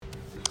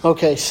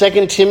Okay,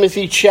 2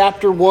 Timothy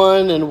chapter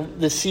 1,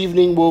 and this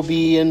evening we'll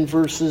be in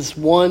verses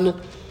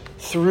 1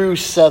 through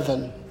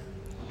 7.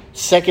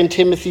 2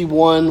 Timothy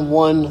 1,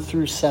 1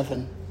 through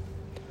 7.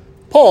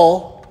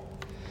 Paul,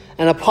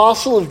 an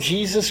apostle of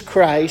Jesus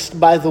Christ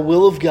by the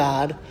will of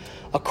God,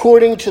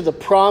 according to the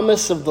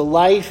promise of the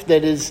life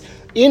that is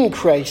in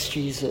Christ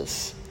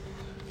Jesus,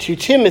 to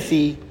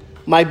Timothy,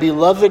 my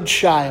beloved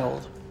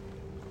child,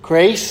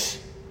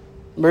 grace,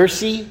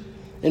 mercy,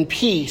 and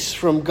peace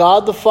from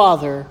God the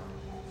Father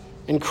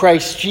and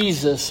Christ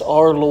Jesus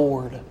our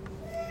Lord.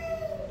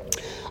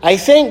 I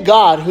thank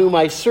God whom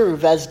I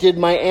serve, as did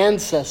my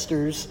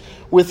ancestors,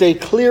 with a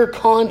clear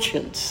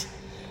conscience,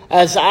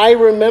 as I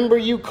remember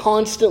you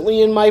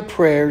constantly in my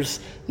prayers,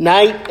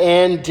 night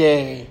and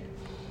day.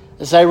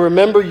 As I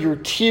remember your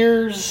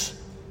tears,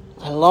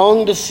 I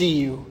long to see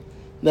you,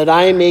 that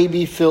I may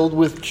be filled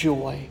with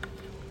joy.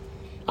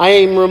 I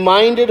am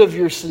reminded of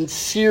your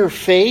sincere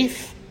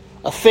faith,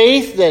 a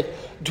faith that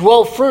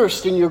dwelt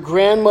first in your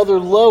grandmother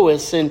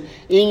Lois and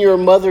in your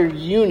mother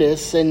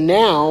Eunice, and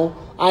now,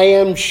 I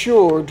am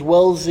sure,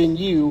 dwells in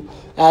you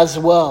as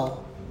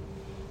well.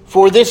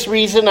 For this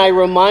reason, I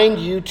remind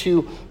you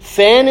to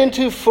fan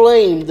into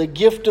flame the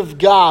gift of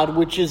God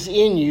which is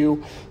in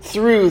you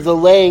through the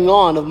laying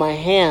on of my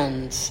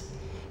hands.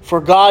 For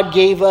God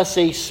gave us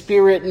a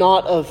spirit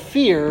not of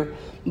fear,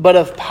 but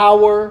of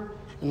power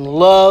and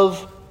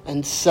love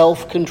and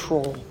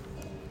self-control.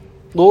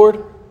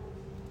 Lord,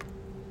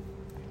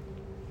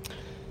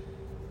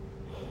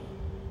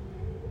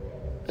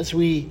 as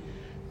we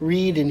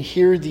read and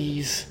hear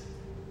these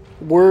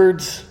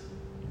words,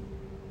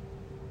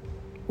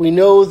 we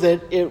know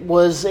that it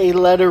was a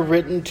letter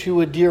written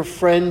to a dear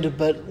friend,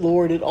 but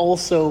Lord, it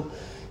also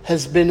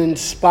has been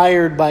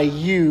inspired by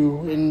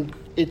you, and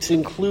it's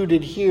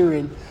included here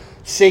in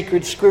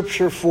sacred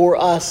scripture for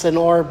us and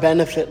our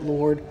benefit,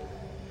 Lord.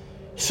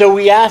 So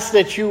we ask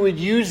that you would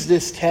use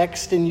this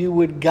text and you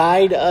would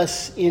guide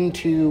us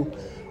into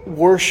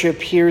worship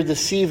here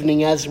this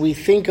evening as we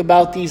think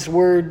about these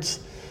words,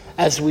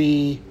 as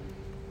we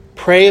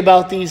pray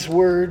about these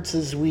words,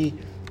 as we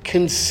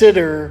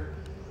consider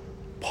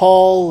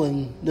Paul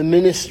and the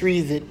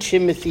ministry that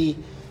Timothy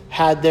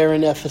had there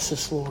in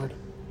Ephesus, Lord.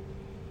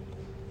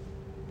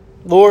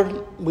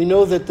 Lord, we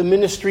know that the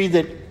ministry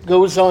that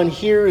goes on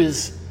here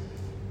is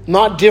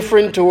not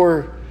different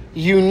or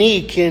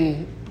unique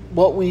in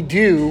what we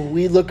do.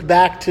 We look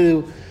back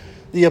to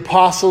the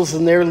apostles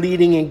and their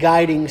leading and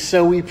guiding.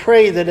 So we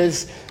pray that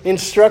as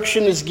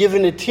instruction is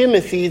given to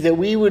Timothy, that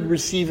we would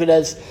receive it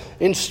as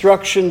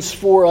instructions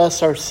for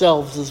us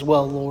ourselves as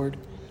well, Lord.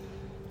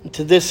 And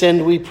to this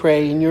end we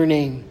pray in your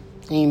name.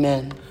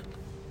 Amen.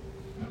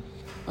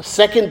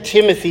 2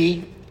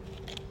 Timothy,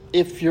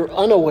 if you're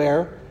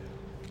unaware,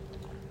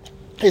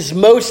 is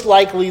most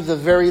likely the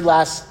very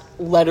last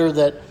letter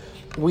that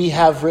we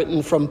have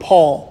written from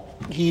Paul.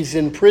 He's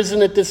in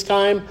prison at this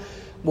time.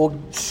 We'll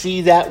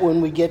see that when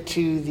we get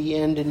to the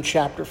end in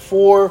chapter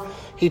 4.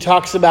 He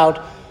talks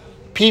about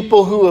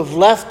people who have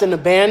left and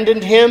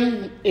abandoned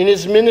him in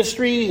his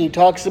ministry. He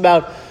talks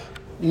about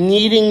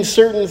needing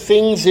certain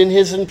things in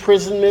his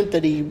imprisonment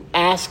that he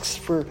asks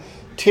for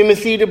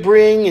Timothy to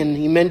bring, and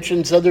he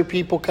mentions other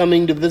people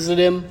coming to visit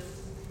him.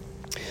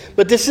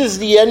 But this is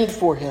the end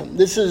for him.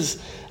 This is,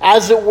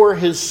 as it were,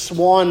 his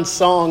swan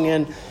song,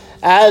 and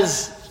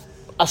as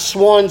a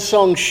swan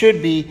song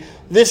should be,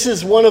 this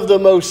is one of the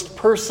most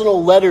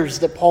personal letters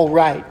that Paul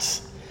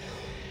writes.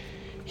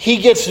 He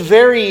gets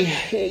very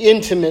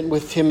intimate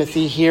with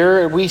Timothy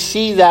here. We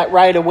see that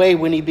right away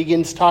when he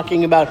begins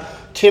talking about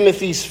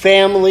Timothy's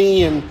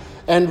family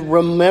and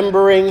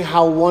remembering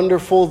how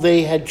wonderful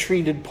they had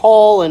treated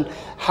Paul and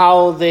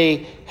how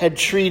they had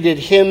treated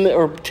him,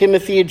 or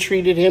Timothy had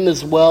treated him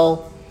as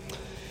well.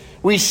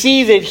 We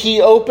see that he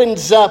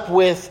opens up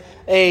with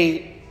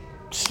a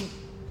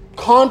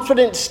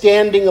confident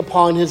standing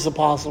upon his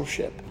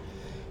apostleship.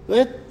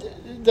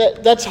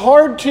 That's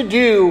hard to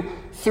do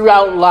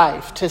throughout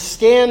life, to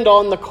stand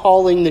on the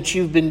calling that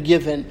you've been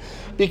given,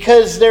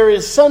 because there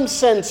is some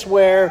sense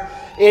where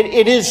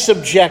it is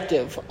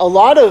subjective. A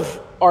lot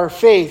of our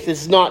faith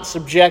is not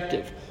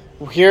subjective.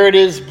 Here it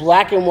is,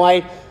 black and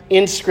white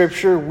in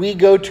Scripture. We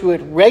go to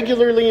it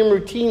regularly and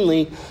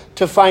routinely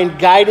to find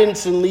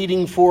guidance and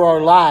leading for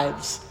our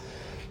lives.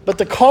 But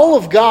the call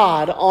of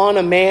God on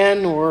a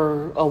man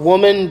or a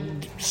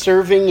woman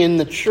serving in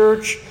the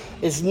church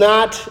is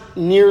not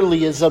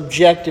nearly as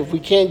objective. We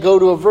can't go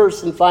to a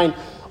verse and find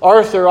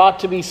Arthur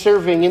ought to be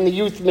serving in the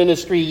youth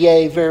ministry,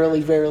 yea,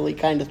 verily, verily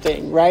kind of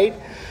thing, right?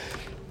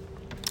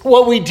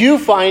 What we do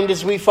find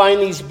is we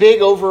find these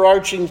big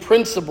overarching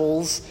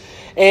principles,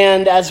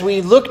 and as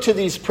we look to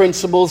these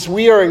principles,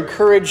 we are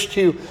encouraged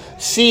to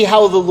see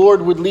how the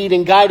Lord would lead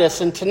and guide us.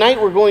 And tonight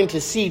we're going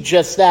to see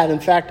just that. In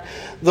fact,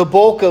 the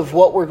bulk of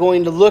what we're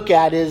going to look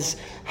at is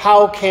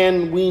how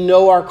can we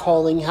know our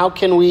calling? How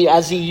can we,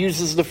 as he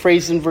uses the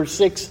phrase in verse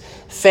 6,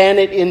 fan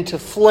it into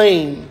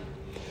flame?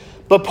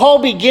 But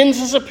Paul begins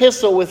his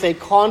epistle with a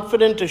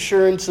confident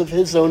assurance of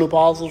his own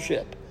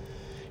apostleship.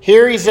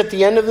 Here he's at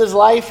the end of his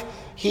life.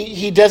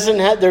 He doesn't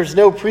have, there's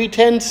no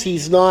pretense.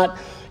 He's not,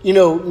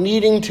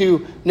 needing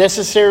to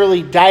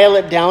necessarily dial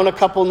it down a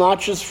couple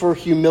notches for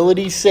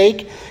humility's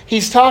sake.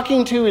 He's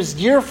talking to his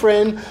dear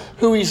friend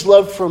who he's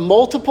loved for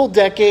multiple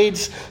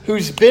decades,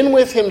 who's been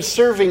with him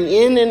serving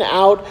in and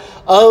out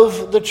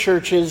of the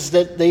churches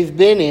that they've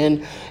been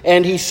in.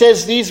 And he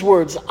says these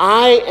words,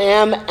 "I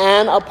am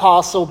an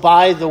apostle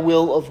by the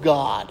will of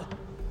God."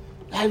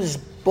 That is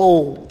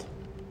bold.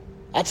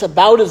 That's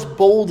about as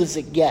bold as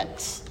it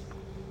gets.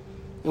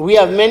 And we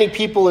have many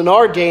people in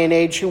our day and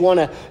age who want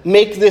to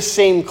make this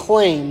same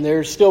claim.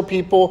 There's still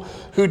people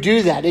who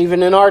do that.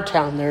 Even in our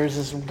town, there's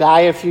this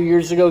guy a few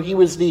years ago. He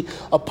was the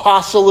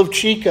apostle of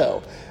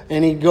Chico.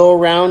 And he'd go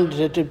around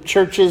to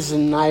churches,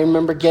 and I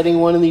remember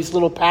getting one of these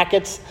little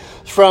packets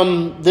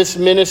from this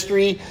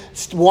ministry,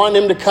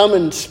 wanting him to come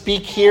and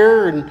speak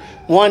here and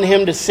want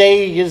him to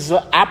say his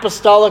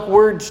apostolic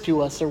words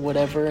to us or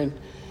whatever. And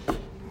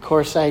of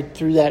course, I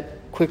threw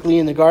that quickly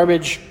in the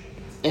garbage.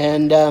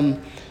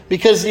 And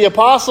because the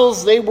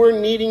apostles, they were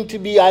needing to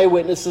be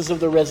eyewitnesses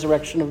of the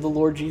resurrection of the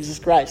Lord Jesus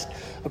Christ.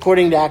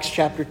 According to Acts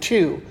chapter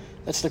 2,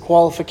 that's the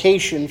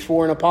qualification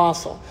for an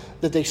apostle.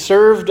 That they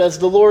served as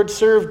the Lord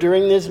served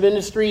during this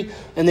ministry,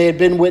 and they had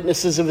been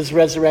witnesses of his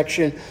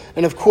resurrection.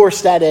 And of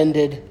course, that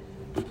ended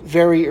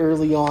very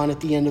early on at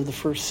the end of the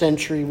first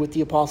century with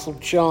the Apostle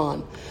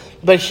John.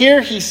 But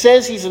here he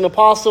says he's an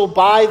apostle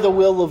by the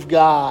will of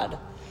God,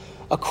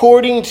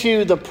 according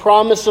to the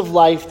promise of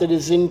life that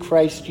is in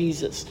Christ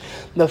Jesus.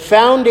 The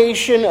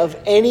foundation of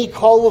any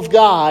call of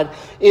God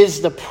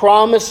is the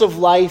promise of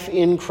life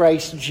in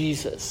Christ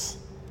Jesus.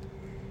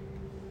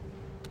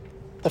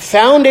 The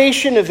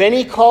foundation of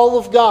any call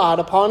of God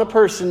upon a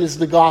person is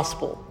the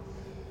gospel,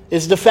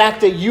 is the fact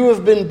that you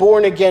have been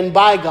born again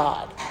by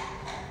God.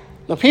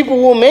 Now,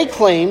 people will make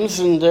claims,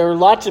 and there are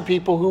lots of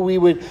people who we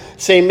would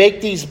say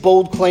make these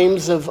bold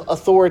claims of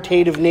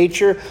authoritative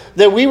nature,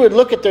 that we would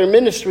look at their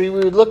ministry, we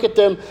would look at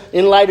them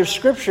in light of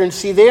Scripture and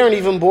see they aren't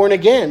even born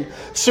again.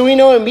 So we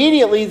know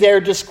immediately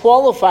they're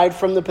disqualified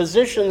from the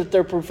position that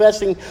they're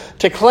professing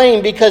to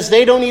claim because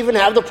they don't even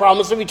have the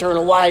promise of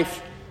eternal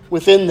life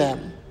within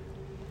them.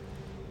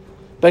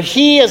 But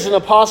he, as an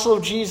apostle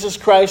of Jesus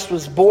Christ,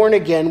 was born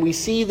again. We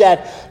see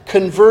that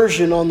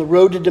conversion on the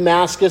road to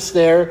Damascus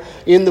there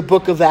in the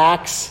book of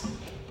Acts.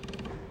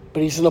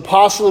 But he's an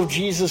apostle of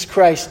Jesus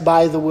Christ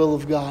by the will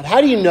of God.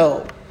 How do you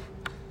know?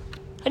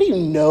 How do you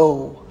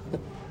know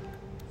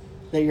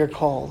that you're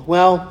called?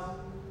 Well,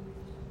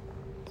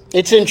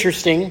 it's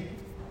interesting.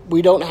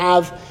 We don't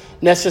have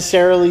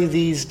necessarily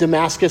these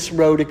Damascus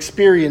Road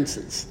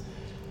experiences.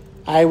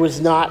 I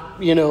was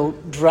not,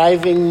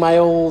 driving my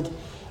old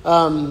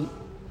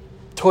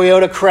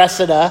Toyota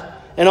Cressida,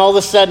 and all of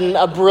a sudden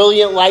a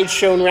brilliant light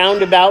shone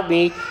round about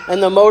me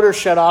and the motor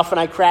shut off and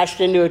I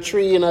crashed into a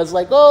tree and I was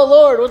like, "Oh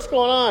Lord, what's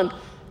going on?"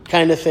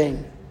 kind of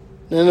thing.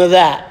 None of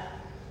that.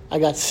 I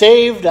got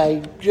saved.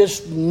 I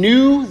just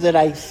knew that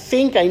I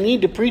think I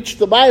need to preach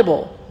the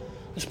Bible.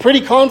 I was pretty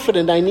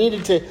confident I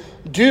needed to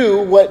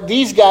do what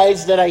these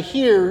guys that I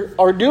hear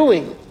are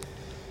doing.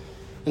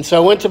 And so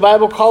I went to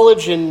Bible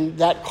college, and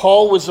that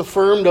call was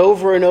affirmed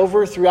over and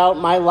over throughout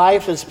my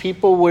life as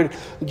people would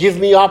give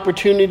me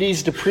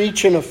opportunities to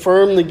preach and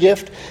affirm the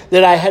gift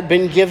that I had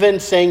been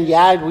given, saying,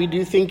 "Yeah, we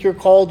do think you're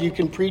called. You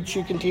can preach,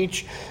 you can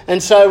teach."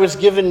 And so I was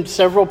given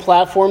several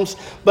platforms,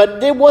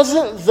 but it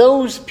wasn't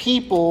those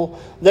people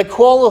that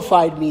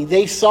qualified me.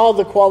 They saw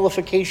the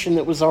qualification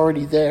that was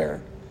already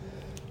there.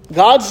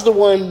 God's the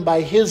one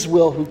by his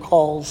will who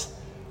calls.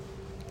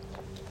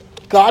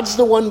 God's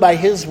the one by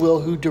his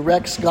will who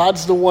directs.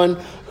 God's the one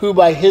who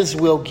by his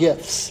will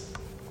gifts.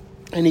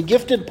 And he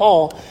gifted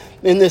Paul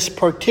in this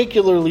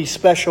particularly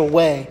special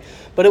way.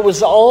 But it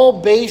was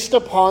all based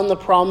upon the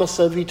promise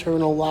of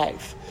eternal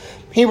life.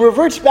 He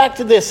reverts back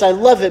to this. I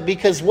love it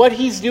because what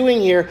he's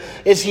doing here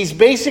is he's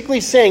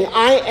basically saying,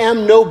 "I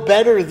am no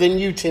better than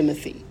you,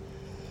 Timothy.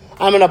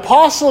 I'm an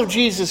apostle of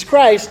Jesus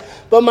Christ,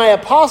 but my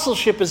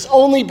apostleship is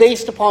only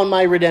based upon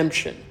my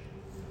redemption."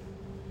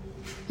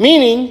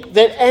 Meaning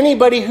that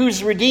anybody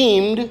who's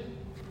redeemed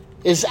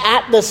is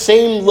at the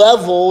same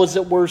level, as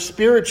it were,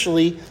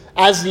 spiritually,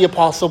 as the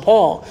Apostle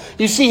Paul.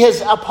 You see,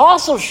 his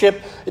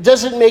apostleship, it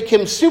doesn't make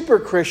him super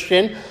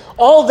Christian.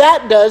 All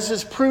that does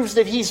is proves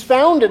that he's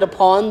founded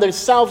upon the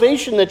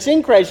salvation that's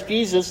in Christ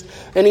Jesus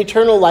and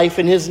eternal life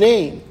in his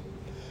name.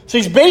 So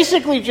he's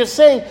basically just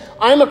saying,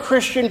 I'm a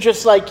Christian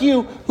just like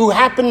you who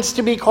happens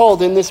to be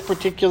called in this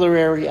particular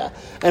area.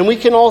 And we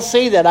can all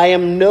say that. I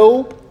am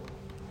no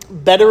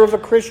better of a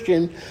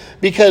Christian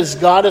because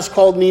God has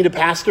called me to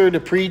pastor, to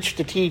preach,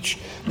 to teach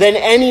than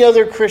any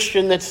other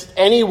Christian that's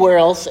anywhere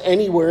else,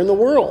 anywhere in the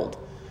world.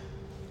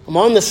 I'm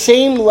on the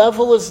same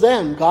level as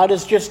them. God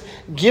has just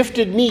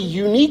gifted me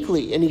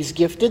uniquely, and he's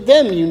gifted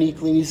them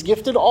uniquely, and he's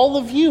gifted all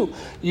of you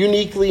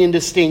uniquely and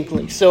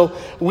distinctly. So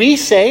we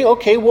say,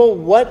 okay, well,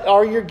 what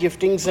are your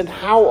giftings and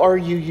how are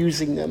you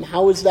using them?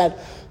 How is that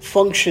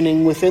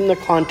functioning within the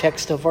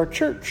context of our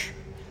church?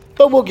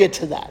 But we'll get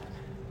to that.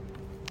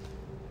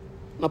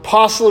 An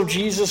apostle of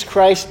Jesus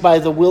Christ by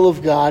the will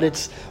of God.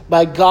 It's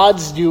by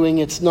God's doing.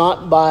 It's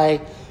not by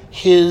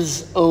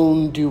his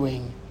own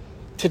doing.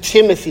 To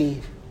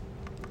Timothy,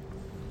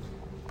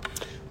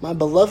 my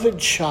beloved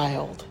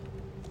child,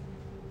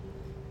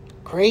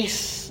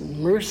 grace and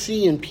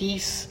mercy and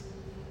peace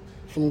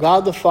from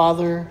God the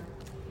Father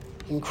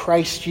and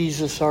Christ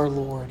Jesus our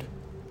Lord.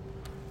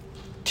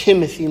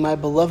 Timothy, my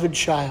beloved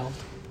child.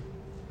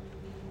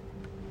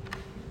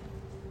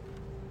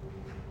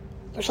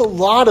 There's a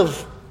lot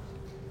of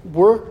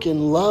work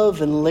and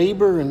love and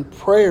labor and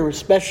prayer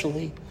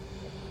especially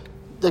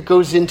that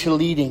goes into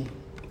leading.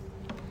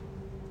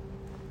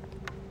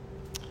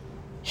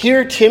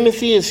 Here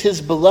Timothy is his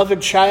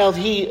beloved child.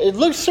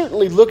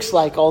 Certainly looks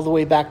like all the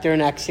way back there in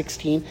Acts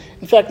 16.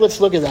 In fact,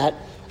 let's look at that.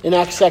 In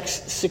Acts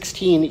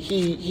 16,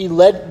 he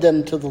led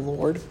them to the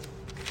Lord.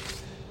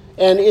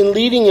 And in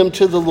leading them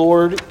to the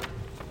Lord,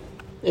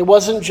 it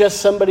wasn't just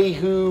somebody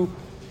who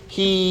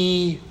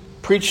he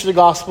preached the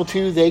gospel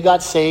to, they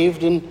got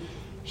saved, and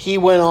he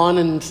went on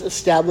and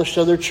established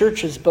other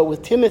churches. But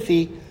with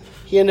Timothy,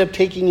 he ended up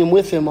taking him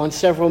with him on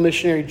several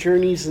missionary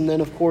journeys. And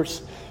then, of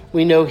course,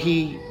 we know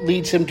he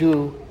leads him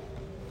to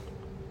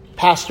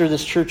pastor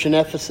this church in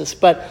Ephesus.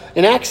 But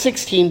in Acts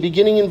 16,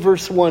 beginning in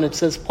verse 1, it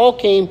says, Paul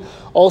came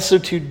also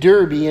to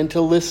Derbe and to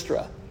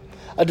Lystra.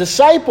 A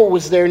disciple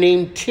was there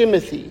named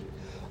Timothy,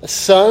 a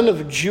son of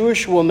a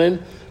Jewish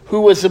woman who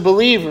was a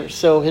believer.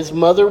 So his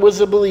mother was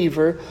a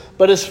believer,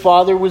 but his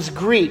father was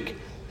Greek.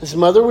 His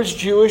mother was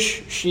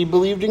Jewish. She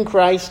believed in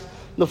Christ.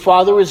 The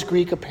father was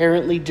Greek,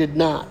 apparently did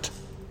not.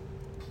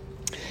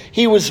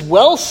 He was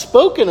well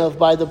spoken of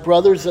by the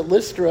brothers at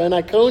Lystra and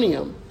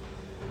Iconium.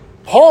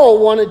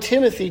 Paul wanted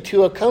Timothy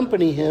to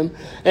accompany him,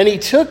 and he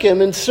took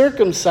him and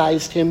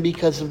circumcised him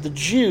because of the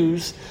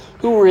Jews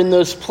who were in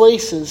those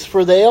places,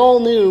 for they all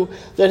knew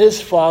that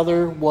his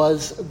father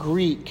was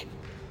Greek.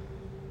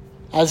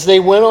 As they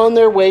went on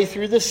their way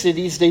through the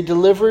cities, they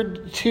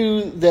delivered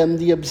to them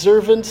the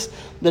observance,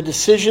 the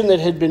decision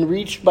that had been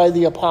reached by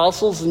the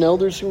apostles and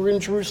elders who were in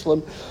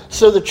Jerusalem.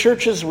 So the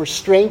churches were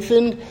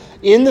strengthened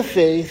in the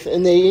faith,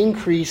 and they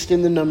increased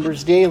in the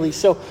numbers daily.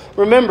 So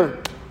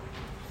remember,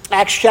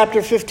 Acts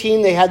chapter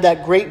 15, they had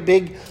that great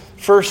big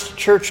first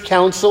church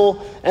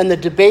council, and the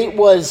debate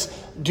was,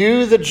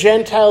 do the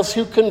Gentiles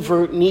who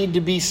convert need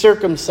to be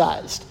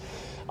circumcised?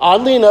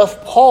 Oddly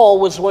enough, Paul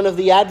was one of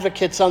the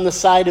advocates on the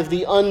side of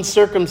the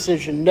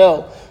uncircumcision.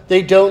 No,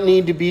 they don't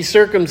need to be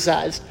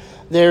circumcised.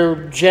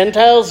 They're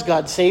Gentiles.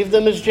 God saved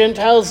them as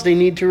Gentiles. They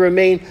need to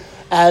remain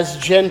as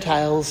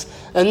Gentiles.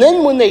 And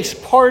then when they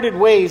parted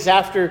ways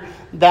after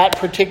that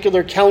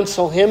particular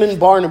council, him and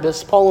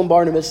Barnabas, Paul and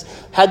Barnabas,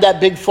 had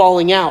that big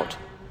falling out.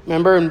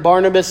 Remember? And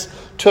Barnabas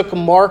took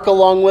Mark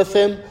along with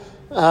him.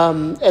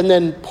 And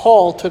then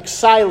Paul took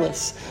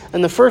Silas.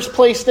 And the first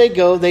place they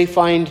go, they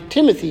find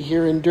Timothy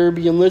here in Derbe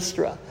and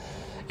Lystra.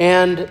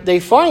 And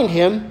they find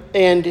him,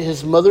 and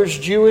his mother's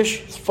Jewish,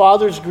 his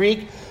father's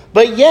Greek,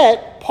 but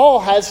yet Paul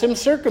has him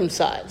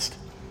circumcised.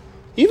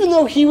 Even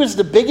though he was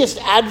the biggest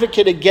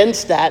advocate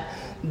against that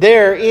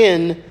there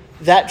in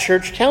that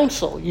church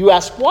council. You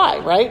ask why,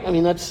 right? I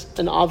mean, that's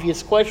an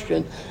obvious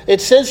question.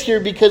 It says here,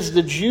 because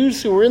the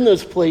Jews who were in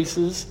those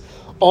places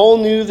all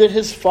knew that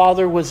his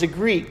father was a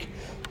Greek.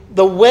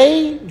 The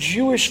way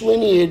Jewish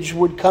lineage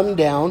would come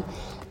down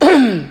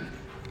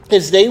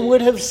is they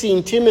would have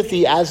seen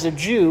Timothy as a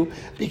Jew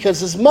because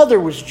his mother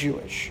was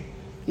Jewish,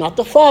 not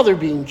the father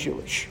being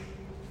Jewish.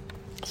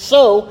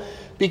 So,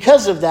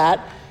 because of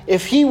that,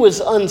 if he was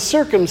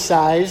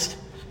uncircumcised,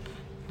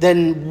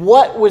 then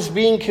what was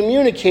being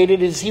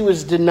communicated is he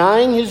was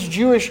denying his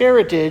Jewish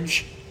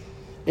heritage,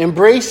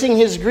 embracing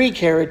his Greek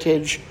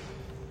heritage,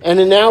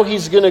 and now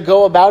he's going to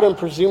go about and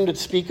presume to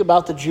speak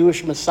about the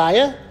Jewish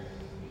Messiah.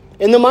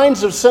 In the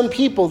minds of some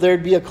people,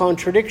 there'd be a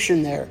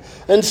contradiction there.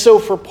 And so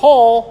for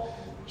Paul,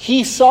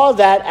 he saw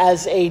that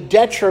as a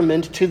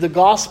detriment to the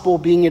gospel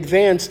being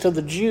advanced to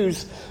the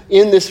Jews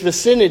in this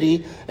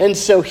vicinity. And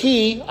so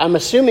he, I'm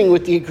assuming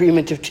with the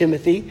agreement of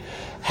Timothy,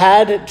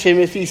 had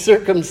Timothy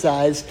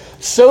circumcised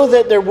so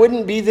that there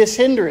wouldn't be this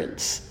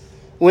hindrance.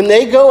 When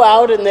they go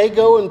out and they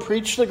go and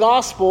preach the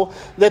gospel,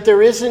 that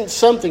there isn't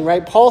something,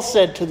 right? Paul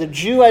said, to the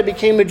Jew I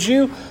became a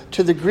Jew,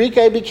 to the Greek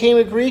I became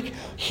a Greek.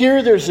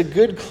 Here there's a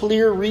good,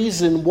 clear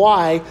reason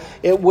why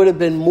it would have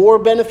been more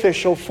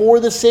beneficial for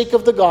the sake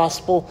of the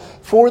gospel,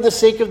 for the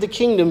sake of the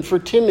kingdom, for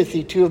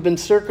Timothy to have been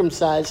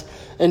circumcised,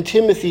 and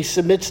Timothy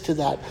submits to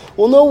that.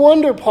 Well, no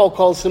wonder Paul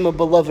calls him a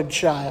beloved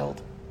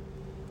child.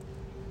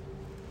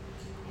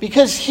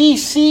 Because he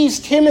sees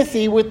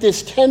Timothy with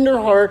this tender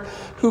heart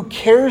who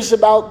cares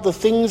about the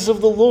things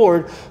of the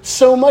Lord,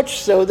 so much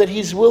so that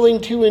he's willing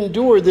to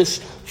endure this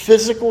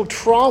physical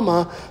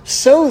trauma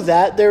so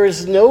that there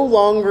is no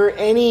longer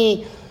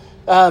any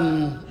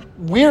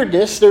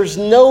weirdness. There's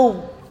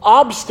no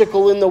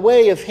obstacle in the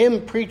way of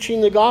him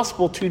preaching the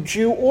gospel to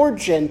Jew or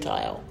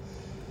Gentile.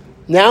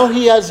 Now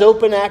he has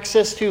open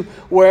access to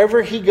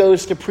wherever he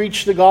goes to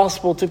preach the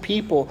gospel to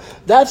people.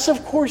 That's,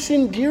 of course,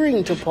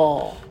 endearing to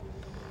Paul.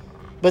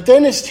 But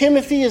then as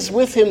Timothy is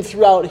with him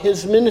throughout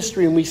his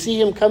ministry, and we see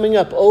him coming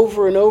up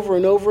over and over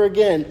and over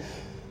again,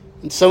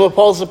 in some of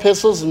Paul's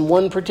epistles, in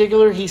one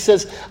particular, he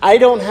says, I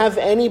don't have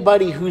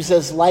anybody who's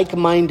as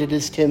like-minded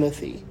as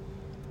Timothy.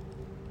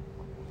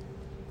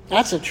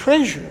 That's a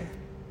treasure.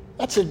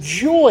 That's a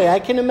joy. I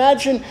can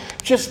imagine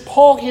just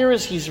Paul here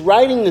as he's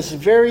writing this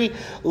very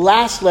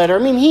last letter. I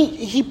mean,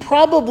 he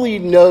probably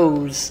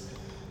knows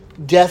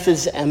death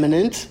is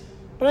imminent,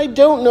 but I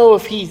don't know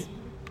if he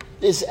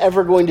is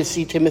ever going to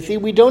see Timothy.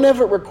 We don't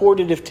have it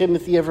recorded if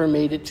Timothy ever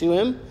made it to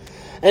him.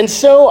 And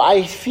so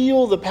I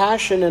feel the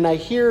passion, and I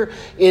hear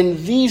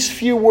in these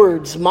few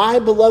words, my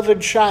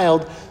beloved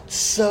child,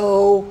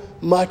 so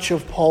much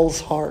of Paul's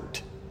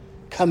heart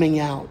coming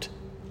out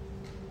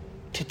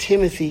to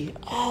Timothy.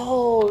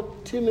 Oh,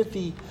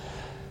 Timothy,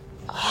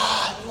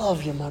 I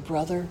love you, my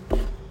brother.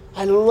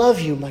 I love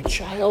you, my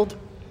child.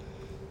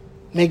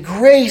 May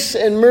grace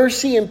and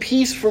mercy and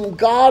peace from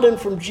God and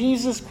from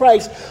Jesus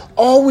Christ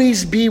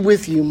always be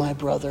with you, my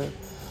brother.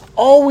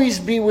 Always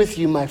be with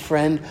you, my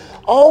friend.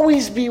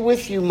 Always be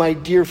with you, my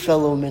dear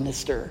fellow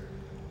minister.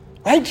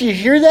 Right? Do you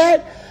hear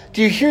that?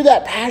 Do you hear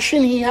that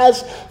passion he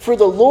has for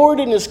the Lord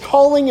and his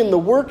calling and the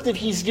work that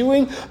he's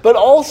doing, but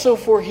also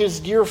for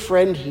his dear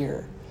friend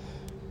here,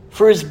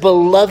 for his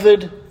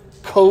beloved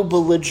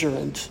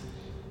co-belligerent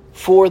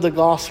for the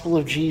gospel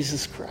of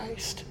Jesus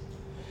Christ?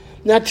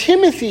 Now,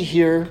 Timothy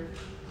here,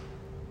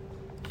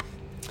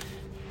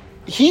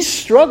 he's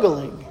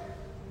struggling.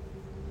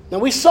 Now,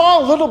 we saw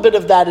a little bit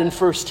of that in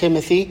 1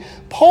 Timothy.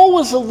 Paul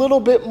was a little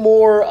bit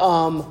more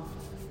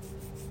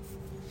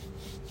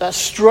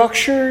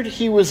structured.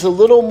 He was a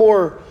little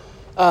more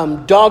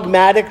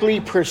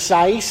dogmatically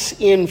precise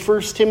in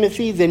 1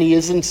 Timothy than he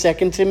is in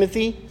 2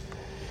 Timothy.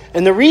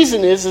 And the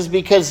reason is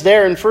because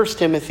there in 1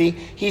 Timothy,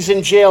 he's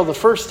in jail the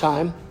first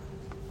time.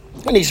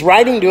 And he's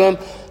writing to him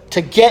to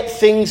get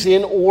things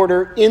in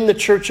order in the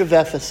church of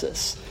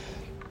Ephesus.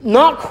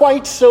 Not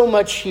quite so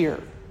much here.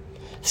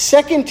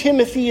 2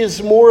 Timothy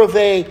is more of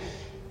a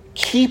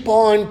keep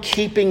on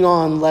keeping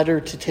on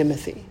letter to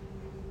Timothy.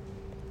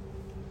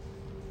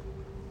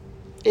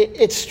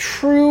 It's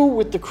true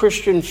with the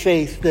Christian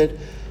faith that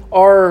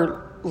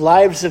our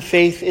lives of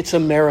faith, it's a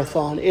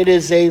marathon. It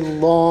is a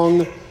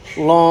long,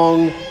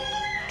 long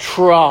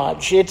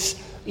trudge.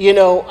 It's,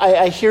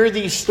 I hear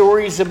these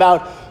stories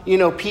about,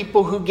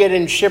 people who get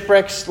in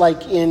shipwrecks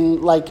like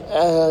in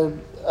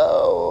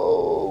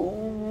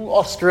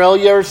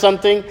Australia or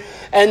something.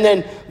 And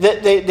then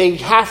they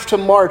have to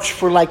march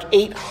for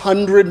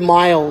 800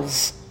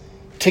 miles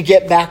to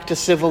get back to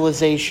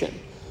civilization.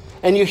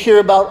 And you hear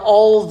about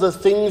all of the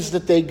things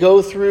that they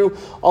go through,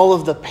 all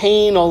of the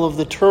pain, all of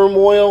the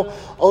turmoil,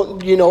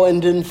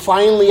 and then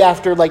finally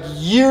after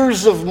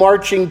years of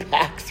marching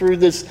back through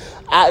this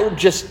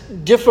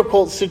just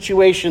difficult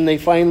situation, they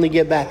finally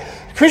get back.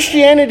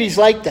 Christianity's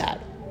like that.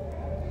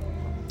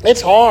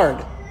 It's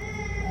hard.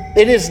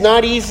 It is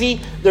not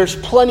easy. There's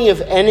plenty of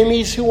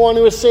enemies who want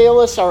to assail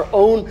us. Our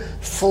own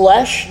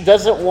flesh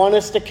doesn't want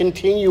us to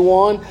continue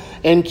on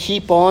and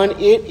keep on.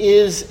 It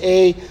is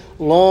a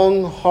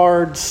long,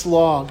 hard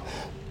slog.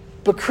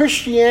 But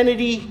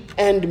Christianity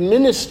and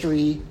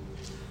ministry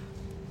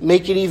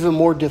make it even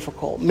more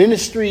difficult.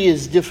 Ministry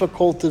is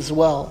difficult as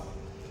well.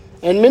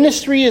 And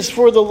ministry is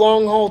for the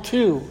long haul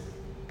too.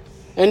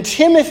 And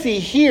Timothy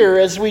here,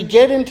 as we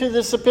get into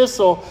this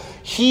epistle,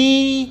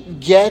 he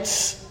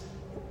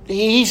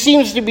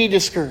seems to be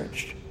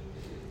discouraged.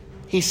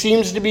 He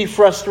seems to be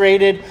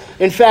frustrated.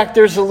 In fact,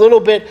 there's a little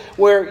bit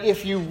where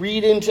if you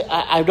read into,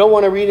 I don't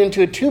want to read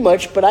into it too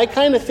much, but I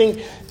kind of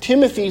think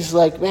Timothy's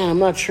man, I'm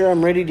not sure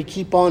I'm ready to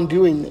keep on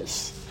doing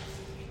this.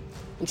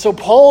 And so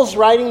Paul's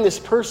writing this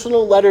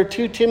personal letter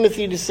to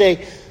Timothy to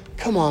say,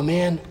 come on,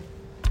 man.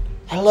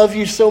 I love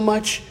you so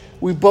much.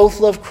 We both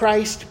love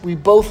Christ. We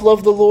both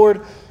love the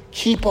Lord.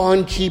 Keep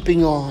on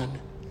keeping on.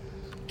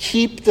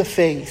 Keep the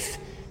faith.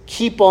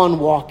 Keep on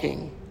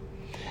walking.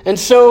 And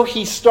so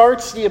he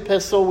starts the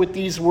epistle with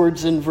these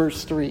words in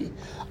verse 3.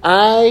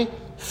 I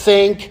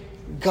thank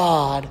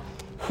God,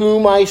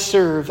 whom I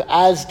serve,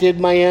 as did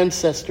my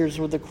ancestors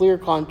with a clear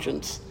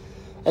conscience,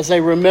 as I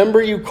remember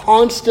you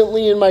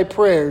constantly in my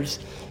prayers,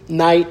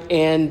 night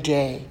and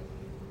day.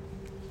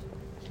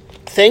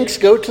 Thanks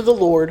go to the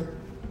Lord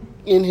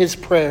in his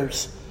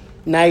prayers,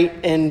 night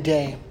and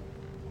day.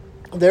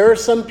 There are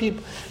some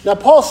people. Now,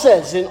 Paul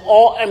says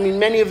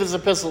many of his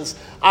epistles,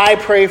 I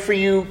pray for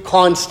you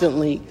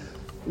constantly,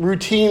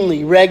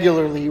 routinely,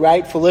 regularly,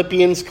 right?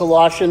 Philippians,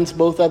 Colossians,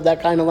 both have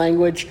that kind of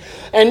language.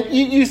 And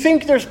you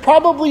think there's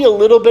probably a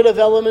little bit of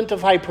element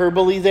of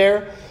hyperbole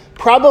there.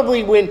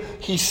 Probably when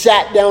he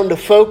sat down to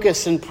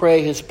focus and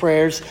pray his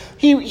prayers,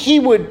 he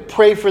would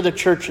pray for the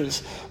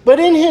churches. But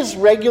in his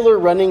regular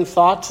running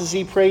thoughts as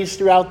he prays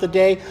throughout the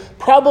day,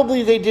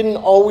 probably they didn't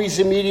always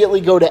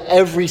immediately go to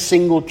every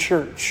single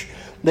church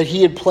that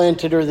he had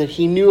planted or that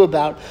he knew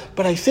about.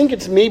 But I think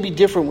it's maybe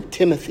different with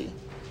Timothy.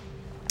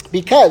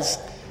 Because,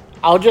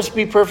 I'll just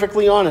be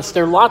perfectly honest,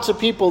 there are lots of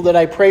people that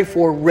I pray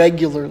for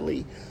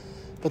regularly.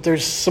 But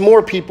there's some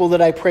more people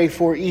that I pray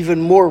for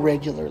even more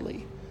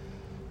regularly.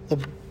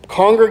 The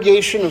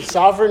congregation of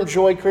Sovereign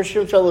Joy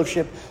Christian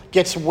Fellowship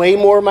gets way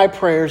more of my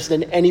prayers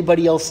than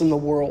anybody else in the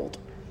world.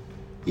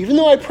 Even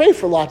though I pray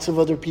for lots of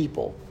other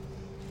people.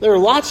 There are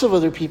lots of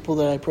other people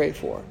that I pray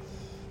for.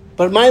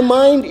 But in my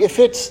mind,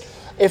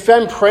 if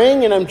I'm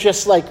praying and I'm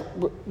just like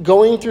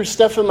going through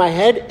stuff in my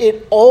head,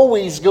 it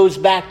always goes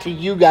back to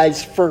you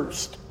guys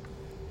first.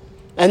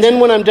 And then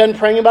when I'm done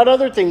praying about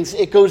other things,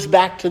 it goes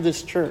back to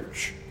this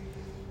church.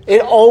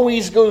 It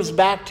always goes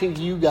back to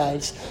you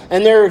guys.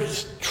 And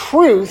there's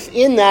truth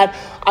in that.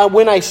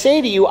 When I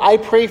say to you, I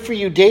pray for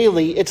you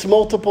daily, it's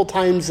multiple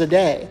times a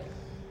day.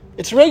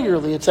 It's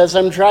regularly. It's as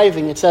I'm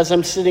driving. It's as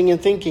I'm sitting and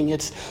thinking.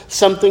 It's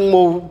something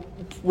will,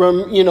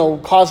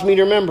 cause me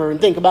to remember and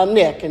think about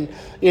Nick. And,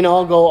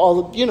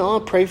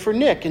 I'll pray for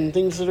Nick and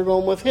things that are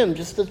going with him.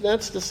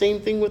 That's the same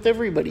thing with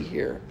everybody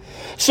here.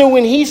 So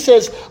when he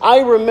says,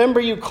 I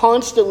remember you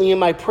constantly in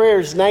my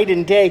prayers night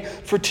and day,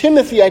 for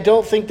Timothy, I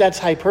don't think that's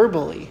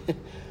hyperbole.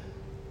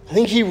 I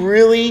think he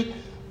really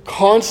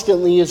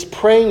constantly is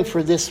praying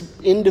for this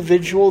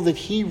individual that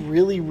he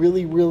really,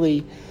 really,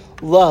 really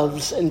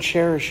loves and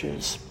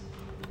cherishes.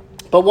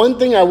 But one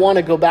thing I want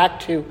to go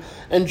back to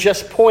and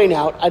just point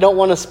out, I don't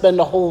want to spend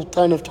a whole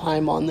ton of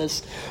time on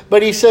this,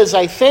 but he says,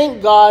 I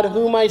thank God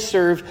whom I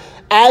serve,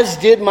 as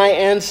did my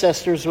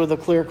ancestors with a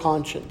clear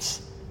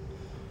conscience.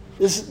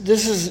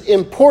 This is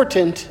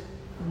important,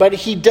 but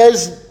he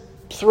does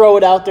throw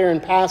it out there in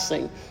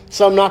passing,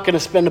 so I'm not going to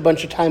spend a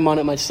bunch of time on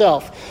it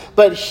myself.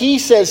 But he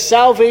says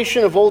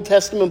salvation of Old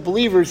Testament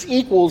believers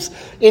equals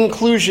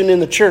inclusion in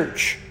the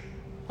church.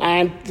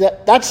 And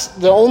that's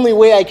the only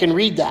way I can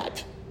read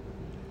that.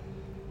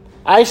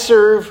 I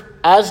serve,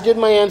 as did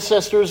my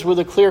ancestors, with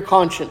a clear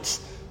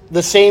conscience,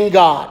 the same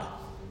God,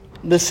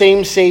 the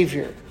same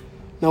Savior.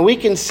 Now we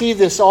can see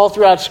this all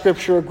throughout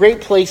Scripture. A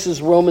great place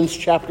is Romans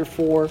chapter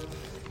 4.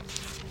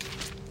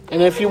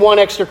 And if you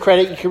want extra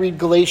credit, you can read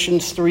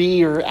Galatians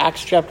 3 or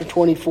Acts chapter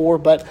 24,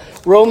 but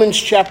Romans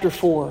chapter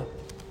 4.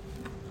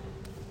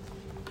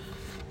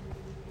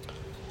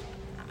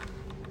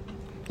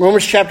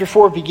 Romans chapter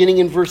 4, beginning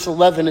in verse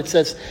 11, it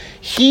says,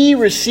 He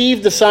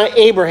received the sign,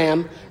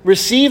 Abraham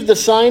received the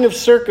sign of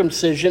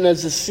circumcision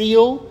as a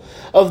seal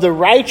of the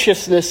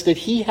righteousness that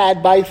he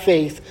had by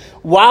faith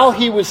while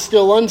he was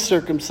still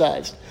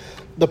uncircumcised.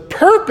 The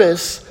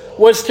purpose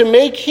was to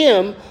make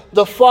him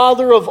the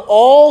father of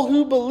all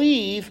who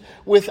believe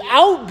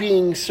without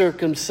being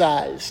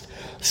circumcised,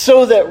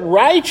 so that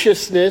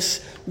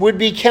righteousness would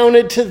be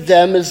counted to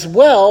them as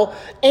well,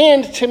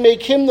 and to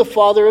make him the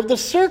father of the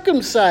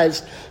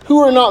circumcised, who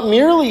are not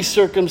merely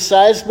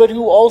circumcised, but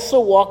who also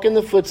walk in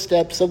the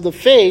footsteps of the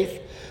faith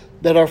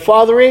that our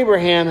father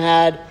Abraham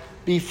had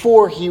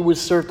before he was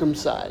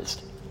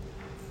circumcised.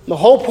 The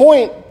whole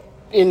point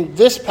in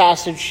this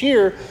passage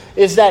here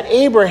is that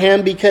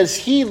Abraham, because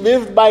he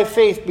lived by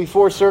faith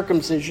before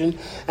circumcision,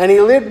 and he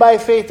lived by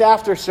faith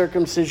after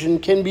circumcision,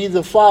 can be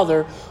the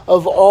father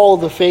of all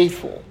the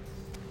faithful.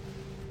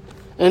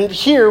 And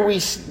here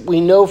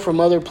we know from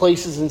other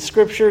places in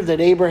Scripture that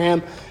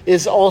Abraham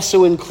is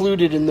also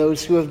included in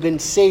those who have been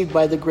saved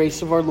by the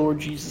grace of our Lord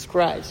Jesus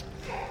Christ.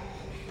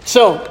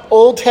 So,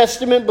 Old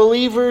Testament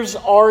believers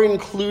are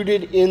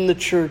included in the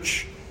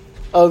church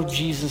of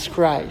Jesus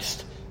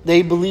Christ.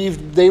 They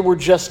believed they were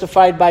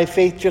justified by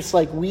faith just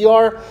like we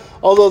are,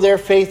 although their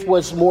faith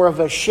was more of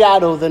a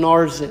shadow than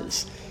ours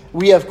is.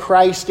 We have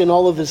Christ in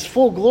all of his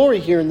full glory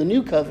here in the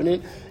New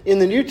Covenant, in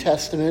the New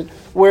Testament,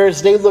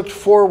 whereas they looked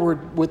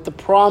forward with the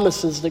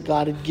promises that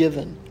God had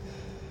given.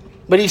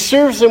 But he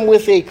serves them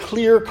with a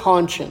clear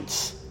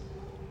conscience.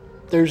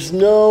 There's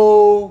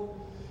no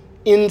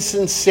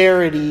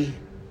insincerity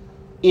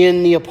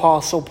in the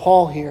Apostle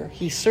Paul here.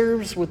 He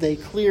serves with a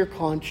clear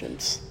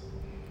conscience.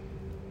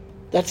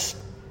 That's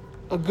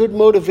a good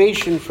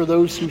motivation for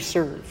those who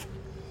serve,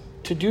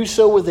 to do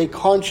so with a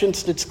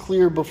conscience that's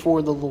clear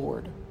before the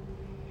Lord.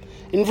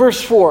 In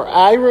verse 4,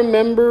 I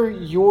remember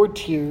your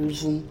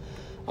tears, and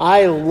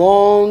I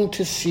long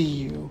to see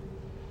you,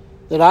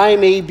 that I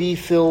may be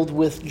filled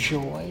with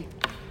joy.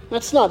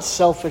 That's not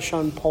selfish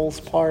on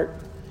Paul's part.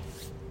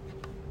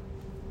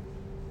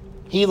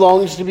 He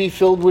longs to be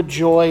filled with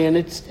joy, and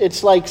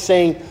it's like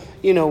saying,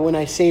 when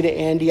I say to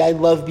Andy, I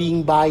love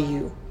being by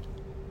you.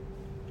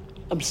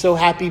 I'm so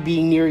happy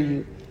being near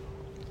you.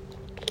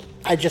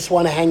 I just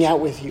want to hang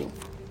out with you.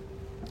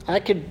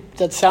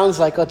 That sounds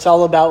like it's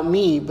all about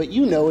me, but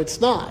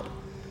it's not.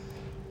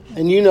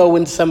 And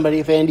when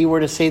if Andy were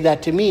to say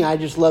that to me, I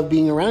just love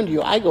being around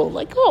you, I go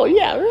like, oh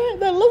yeah, right,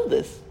 I love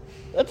this.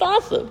 That's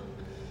awesome.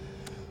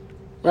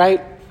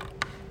 Right?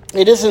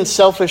 It isn't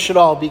selfish at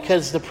all,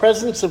 because the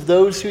presence of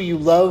those who you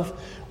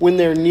love when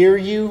they're near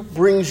you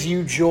brings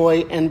you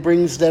joy and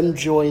brings them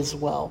joy as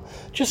well.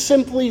 Just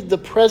simply the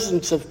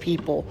presence of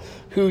people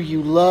who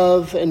you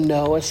love and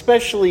know,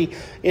 especially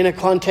in a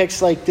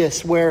context like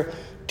this where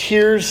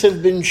tears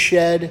have been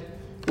shed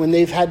when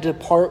they've had to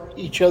part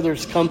each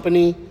other's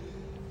company,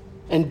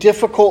 and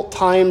difficult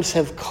times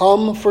have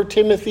come for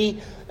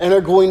Timothy and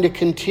are going to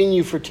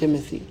continue for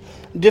Timothy.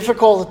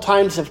 Difficult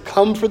times have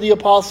come for the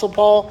Apostle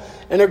Paul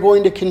and are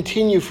going to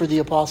continue for the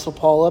Apostle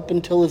Paul up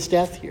until his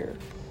death here.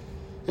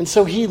 And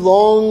so he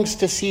longs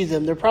to see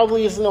them. There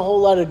probably isn't a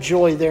whole lot of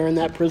joy there in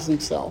that prison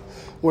cell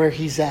where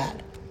he's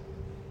at.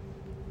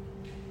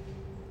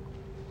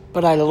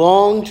 But I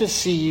long to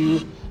see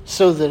you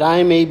so that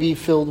I may be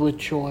filled with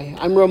joy.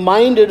 I'm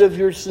reminded of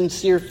your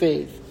sincere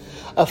faith,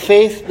 a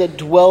faith that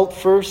dwelt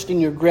first in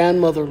your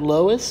grandmother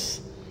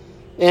Lois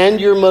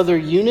and your mother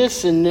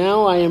Eunice, and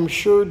now I am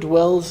sure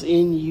dwells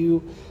in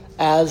you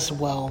as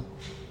well.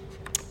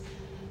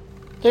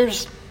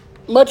 There's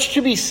much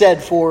to be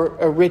said for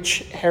a rich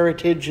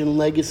heritage and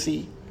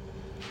legacy.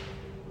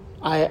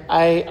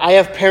 I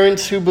have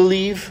parents who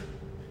believe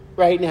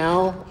right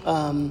now.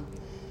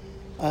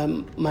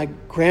 My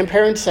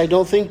grandparents, I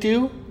don't think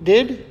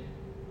did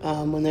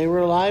when they were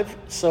alive.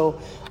 So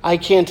I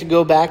can't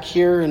go back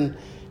here and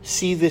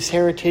see this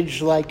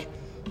heritage like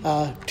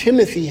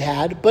Timothy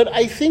had. But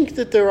I think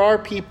that there are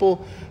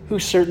people who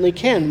certainly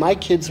can. My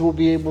kids will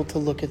be able to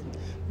look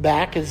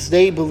back as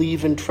they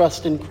believe and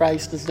trust in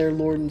Christ as their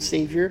Lord and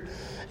Savior,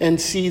 and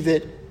see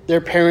that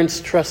their parents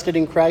trusted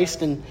in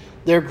Christ and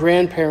their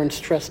grandparents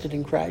trusted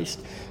in Christ.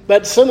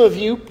 But some of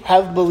you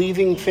have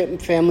believing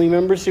family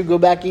members who go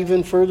back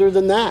even further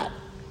than that.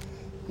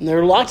 And there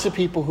are lots of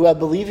people who have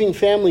believing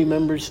family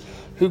members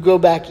who go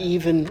back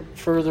even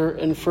further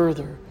and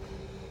further.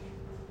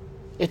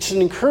 It's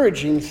an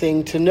encouraging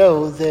thing to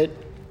know that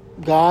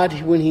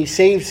God, when he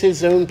saves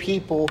his own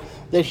people,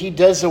 that he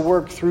does a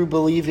work through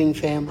believing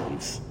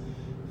families.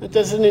 It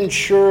doesn't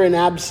ensure and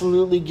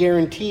absolutely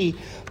guarantee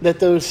that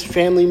those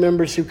family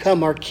members who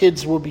come, our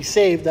kids, will be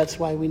saved. That's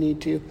why we need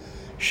to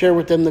share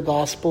with them the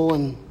gospel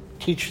and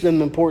teach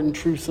them important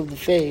truths of the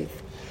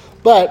faith.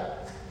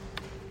 But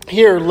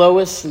here,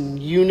 Lois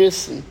and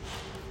Eunice and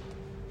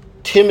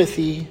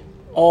Timothy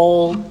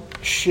all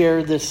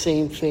share this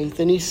same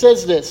faith. And he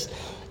says this,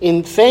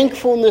 in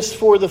thankfulness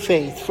for the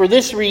faith, for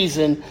this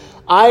reason,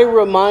 I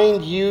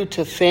remind you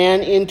to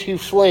fan into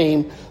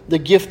flame the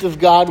gift of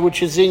God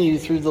which is in you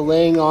through the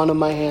laying on of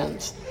my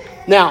hands.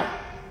 Now,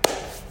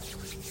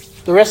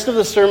 the rest of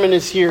the sermon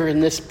is here in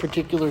this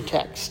particular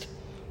text.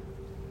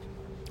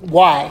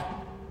 Why?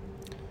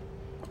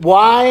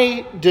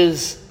 Why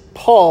does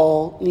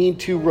Paul need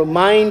to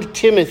remind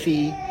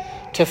Timothy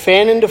to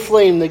fan into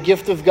flame the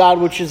gift of God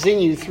which is in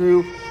you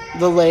through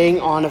the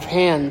laying on of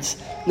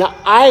hands? Now,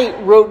 I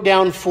wrote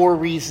down 4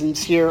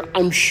 reasons here.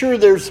 I'm sure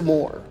there's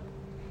more.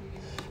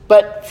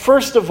 But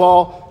first of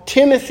all,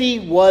 Timothy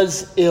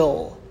was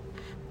ill.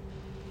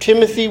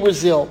 Timothy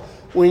was ill.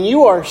 When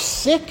you are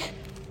sick,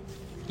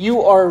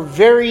 you are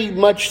very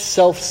much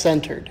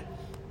self-centered.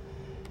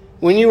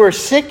 When you are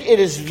sick, it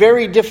is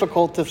very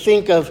difficult to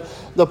think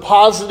of the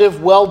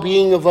positive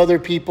well-being of other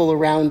people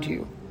around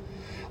you.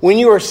 When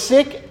you are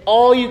sick,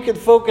 all you can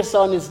focus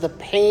on is the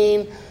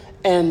pain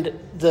and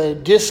the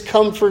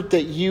discomfort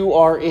that you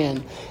are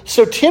in.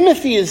 So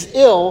Timothy is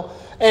ill,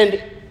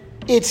 and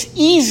it's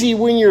easy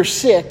when you're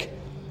sick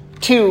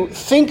to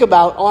think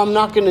about, I'm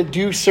not going to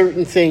do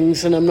certain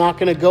things, and I'm not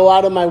going to go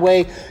out of my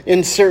way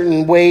in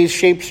certain ways,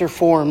 shapes, or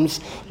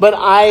forms, but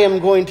I am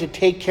going to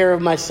take care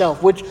of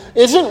myself, which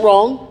isn't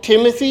wrong.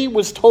 Timothy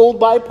was told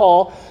by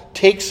Paul,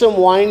 take some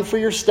wine for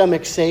your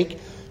stomach's sake.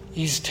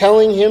 He's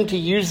telling him to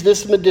use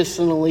this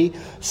medicinally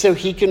so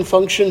he can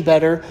function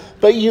better.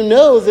 But you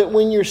know that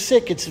when you're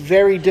sick, it's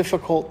very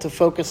difficult to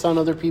focus on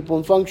other people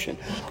and function.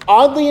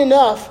 Oddly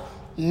enough,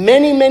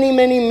 many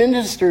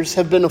ministers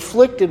have been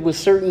afflicted with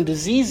certain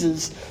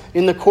diseases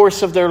in the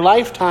course of their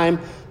lifetime,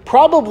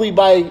 probably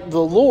by the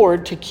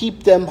Lord to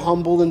keep them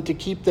humble and to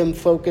keep them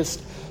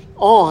focused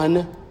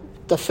on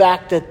the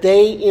fact that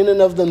they in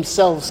and of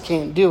themselves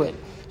can't do it.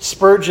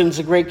 Spurgeon's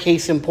a great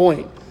case in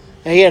point.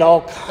 And he had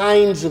all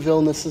kinds of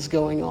illnesses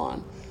going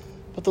on.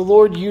 But the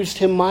Lord used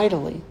him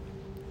mightily.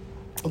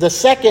 The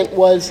second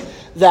was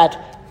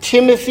that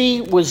Timothy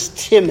was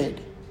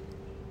timid.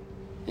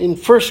 In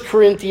 1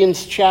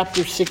 Corinthians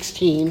chapter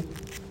 16,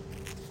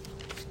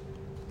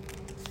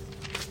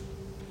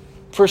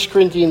 1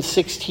 Corinthians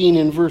 16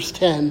 and verse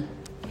 10,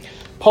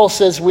 Paul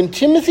says, when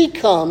Timothy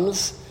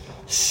comes,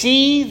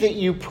 see that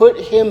you put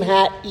him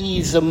at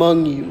ease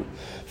among you,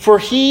 for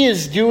he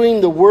is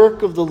doing the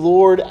work of the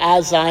Lord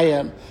as I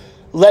am.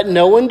 Let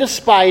no one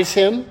despise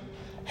him.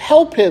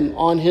 Help him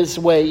on his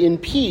way in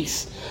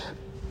peace,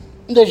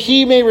 that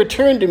he may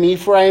return to me,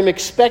 for I am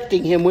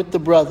expecting him with the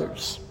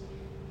brothers.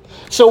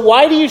 So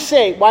why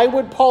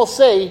would Paul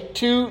say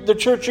to the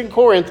church in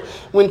Corinth,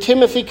 when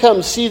Timothy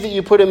comes, see that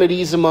you put him at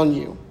ease among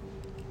you?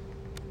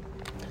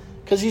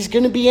 Because he's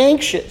going to be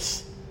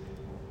anxious.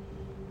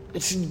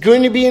 It's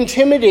going to be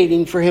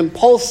intimidating for him.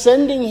 Paul's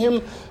sending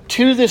him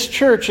to this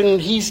church,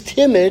 and he's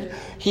timid.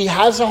 He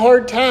has a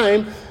hard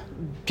time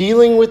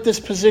dealing with this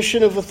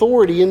position of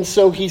authority. And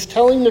so he's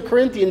telling the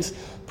Corinthians,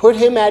 put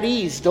him at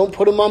ease. Don't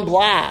put him on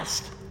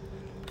blast.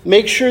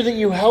 Make sure that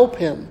you help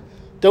him.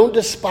 Don't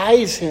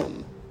despise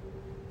him.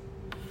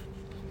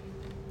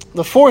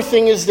 The fourth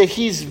thing is that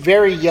he's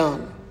very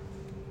young.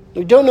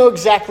 We don't know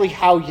exactly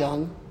how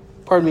young.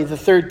 The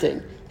third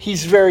thing.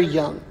 He's very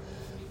young.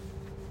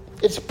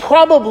 it's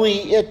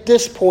probably at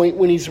this point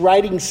when he's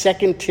writing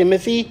 2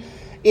 Timothy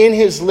in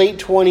his late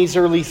 20s,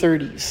 early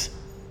 30s.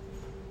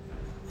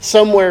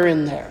 Somewhere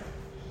in there.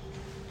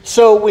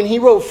 So when he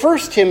wrote 1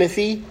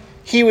 Timothy,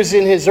 he was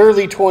in his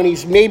early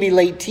 20s, maybe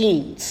late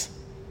teens.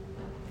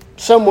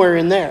 Somewhere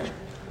in there.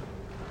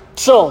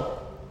 So,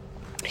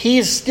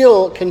 he's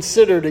still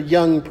considered a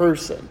young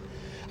person.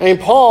 I mean,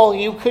 Paul,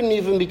 you couldn't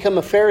even become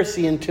a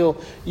Pharisee until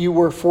you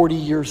were 40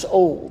 years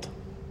old.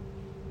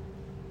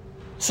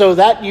 So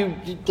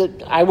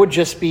I would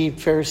just be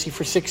Pharisee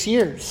for 6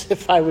 years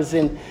if I was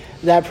in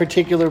that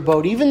particular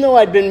boat, even though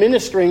I'd been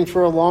ministering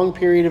for a long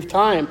period of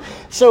time.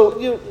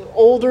 So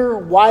older,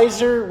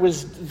 wiser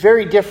was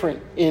very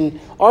different.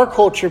 In our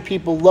culture,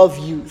 people love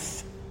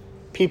youth.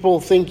 People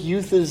think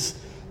youth is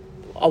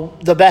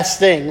the best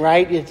thing,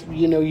 right?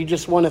 You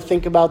just want to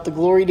think about the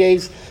glory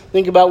days,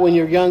 think about when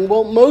you're young.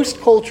 Well, most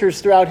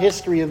cultures throughout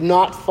history have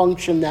not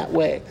functioned that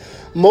way.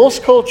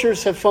 Most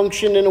cultures have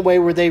functioned in a way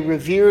where they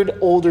revered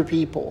older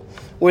people,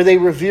 where they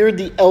revered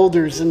the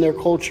elders in their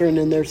culture and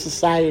in their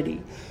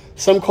society.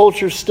 Some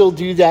cultures still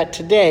do that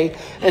today.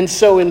 And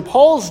so in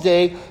Paul's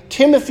day,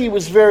 Timothy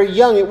was very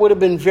young. It would have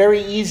been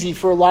very easy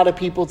for a lot of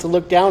people to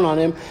look down on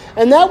him.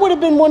 And that would have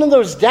been one of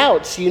those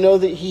doubts,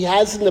 that he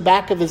has in the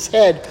back of his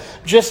head,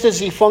 just as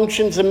he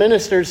functions and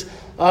ministers.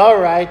 All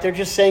right, they're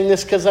just saying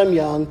this because I'm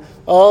young.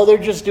 Oh, they're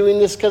just doing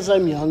this because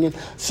I'm young. And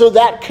so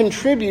that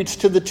contributes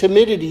to the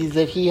timidity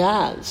that he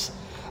has.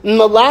 And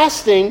the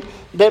last thing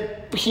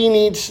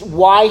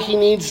why he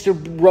needs to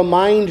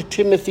remind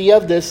Timothy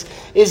of this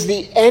is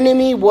the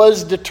enemy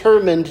was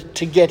determined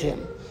to get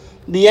him.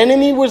 The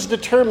enemy was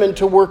determined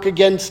to work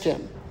against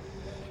him.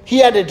 He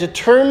had a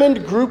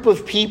determined group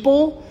of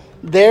people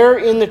there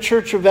in the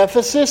church of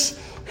Ephesus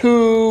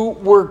who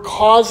were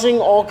causing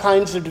all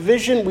kinds of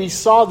division. We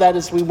saw that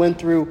as we went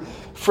through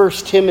 1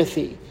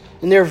 Timothy.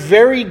 And they're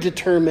very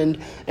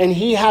determined, and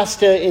he has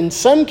to, in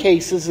some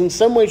cases, in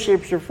some way,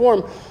 shape, or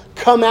form,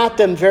 come at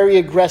them very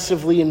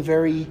aggressively and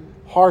very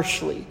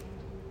harshly.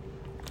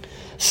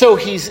 So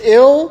he's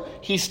ill,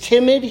 he's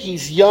timid,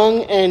 he's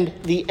young, and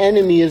the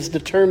enemy is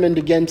determined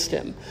against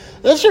him.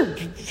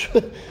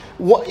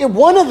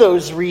 One of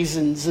those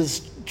reasons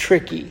is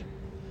tricky.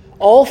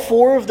 All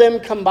four of them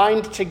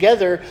combined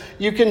together,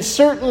 you can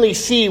certainly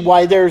see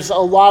why there's a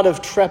lot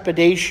of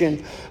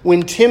trepidation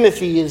when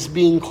Timothy is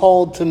being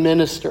called to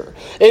minister.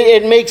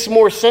 It makes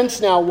more sense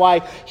now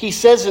why he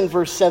says in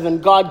verse 7,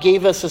 God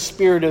gave us a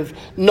spirit of,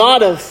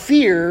 not of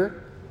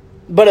fear,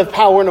 but of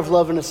power and of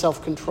love and of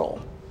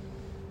self-control.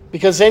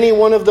 Because any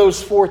one of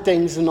those four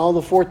things and all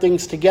the four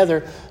things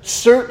together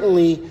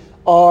certainly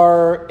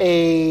are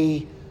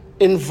a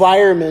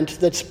environment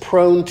that's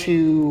prone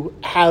to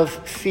have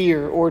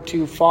fear or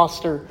to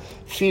foster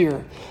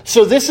fear.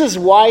 So this is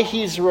why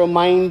he's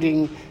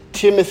reminding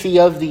Timothy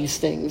of these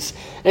things.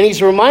 And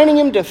he's reminding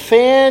him to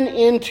fan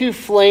into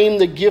flame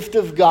the gift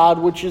of God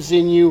which is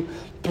in you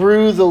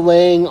through the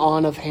laying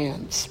on of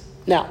hands.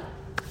 Now,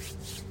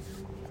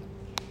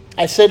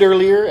 I said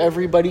earlier,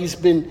 everybody's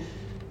been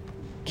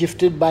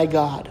gifted by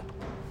God.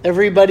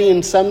 Everybody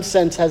in some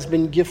sense has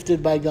been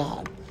gifted by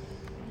God.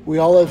 We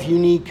all have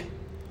unique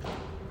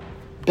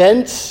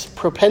bents,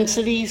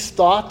 propensities,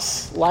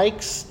 thoughts,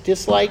 likes,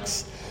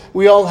 dislikes.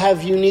 We all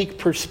have unique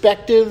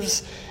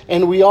perspectives,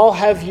 and we all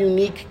have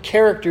unique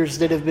characters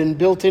that have been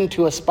built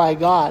into us by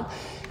God,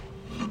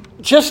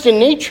 just in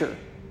nature.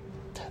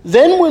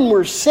 Then when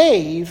we're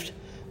saved,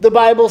 the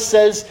Bible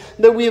says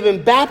that we have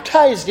been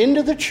baptized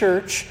into the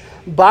church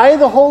by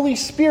the Holy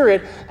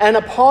Spirit, and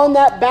upon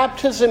that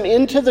baptism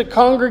into the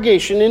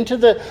congregation, into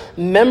the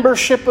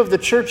membership of the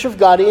church of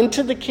God,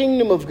 into the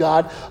kingdom of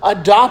God,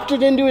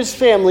 adopted into his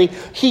family,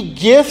 he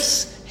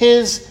gifts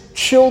his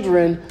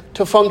children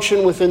to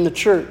function within the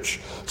church.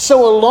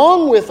 So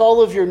along with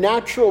all of your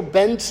natural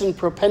bents and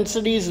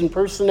propensities and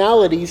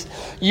personalities,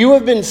 you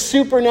have been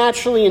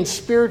supernaturally and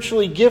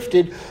spiritually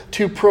gifted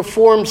to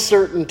perform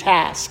certain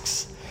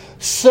tasks.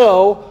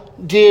 So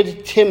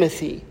did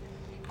Timothy.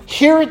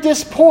 Here at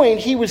this point,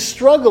 he was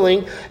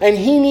struggling, and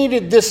he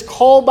needed this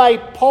call by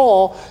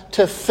Paul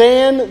to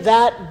fan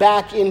that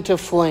back into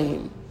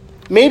flame.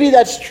 Maybe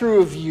that's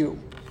true of you.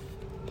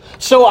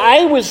 So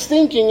I was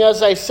thinking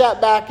as I sat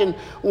back and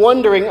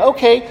wondering,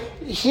 okay,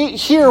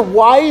 here,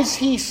 why is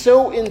he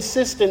so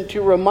insistent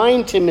to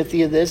remind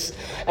Timothy of this?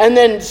 And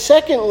then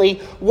secondly,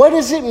 what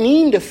does it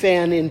mean to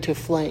fan into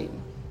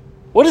flame?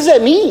 What does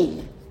that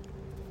mean?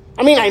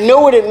 I mean, I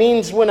know what it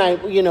means when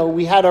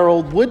we had our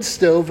old wood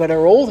stove at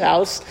our old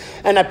house,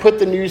 and I put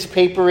the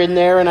newspaper in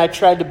there, and I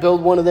tried to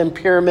build one of them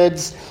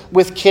pyramids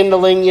with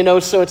kindling,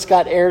 so it's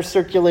got air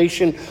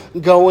circulation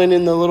going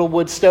in the little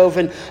wood stove,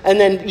 and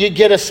then you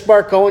get a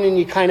spark going, and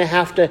you kind of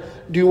have to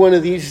do one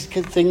of these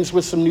things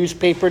with some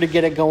newspaper to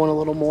get it going a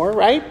little more,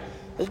 right?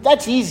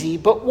 That's easy,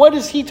 but what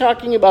is he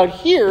talking about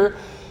here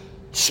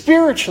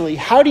spiritually?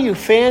 How do you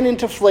fan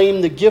into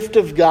flame the gift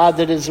of God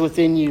that is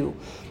within you?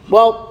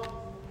 Well,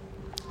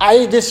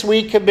 I this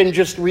week have been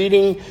just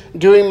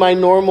doing my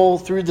normal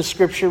through the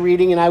scripture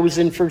reading, and I was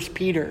in 1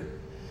 Peter.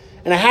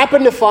 And I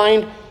happened to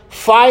find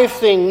 5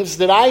 things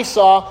that I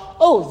saw,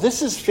 oh,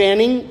 this is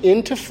fanning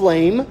into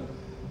flame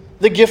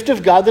the gift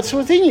of God that's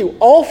within you,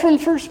 all from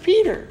 1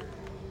 Peter.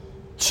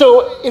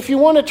 So if you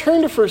want to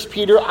turn to 1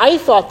 Peter, I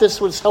thought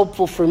this was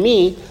helpful for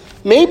me.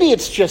 Maybe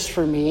it's just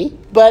for me,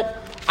 but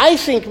I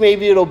think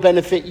maybe it'll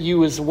benefit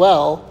you as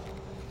well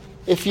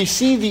if you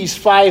see these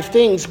 5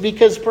 things,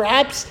 because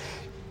perhaps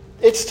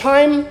it's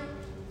time,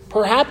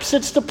 perhaps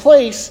it's the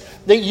place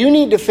that you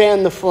need to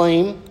fan the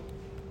flame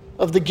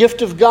of the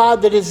gift of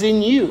God that is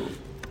in you,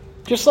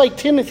 just like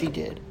Timothy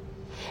did.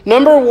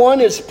 Number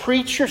 1 is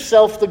preach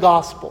yourself the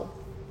gospel.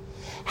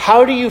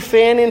 How do you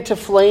fan into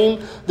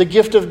flame the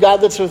gift of God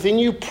that's within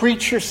you?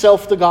 Preach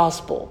yourself the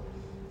gospel.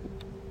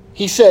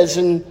 He says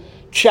in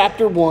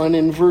chapter 1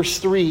 and verse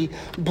 3,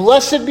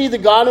 "Blessed be the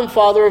God and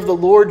Father of the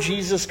Lord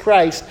Jesus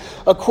Christ.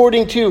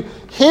 According to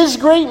his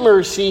great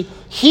mercy,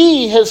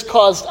 he has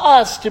caused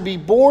us to be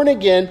born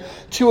again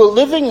to a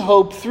living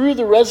hope through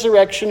the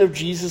resurrection of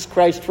Jesus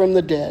Christ from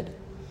the dead,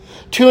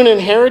 to an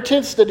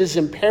inheritance that is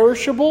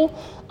imperishable,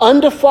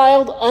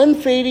 undefiled,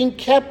 unfading,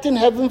 kept in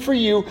heaven for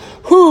you,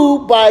 who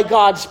by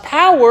God's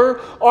power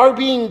are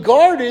being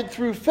guarded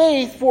through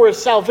faith for a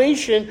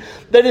salvation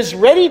that is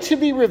ready to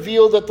be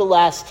revealed at the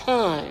last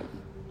time."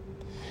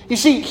 You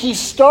see, he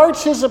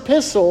starts his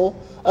epistle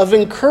of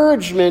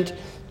encouragement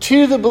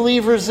to the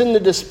believers in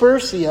the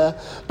Dispersia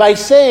by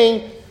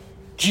saying,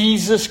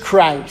 Jesus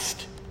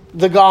Christ,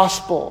 the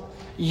gospel.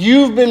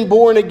 You've been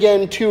born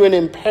again to an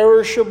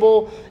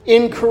imperishable,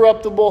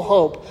 incorruptible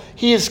hope.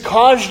 He has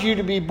caused you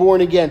to be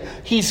born again.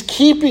 He's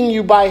keeping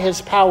you by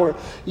his power.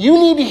 You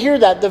need to hear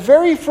that. The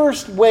very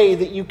first way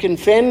that you can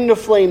fan into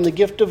flame the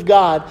gift of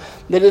God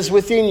that is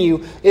within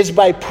you is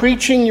by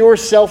preaching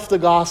yourself the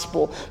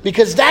gospel.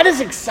 Because that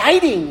is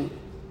exciting.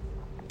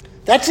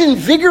 That's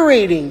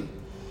invigorating.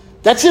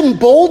 That's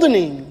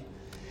emboldening.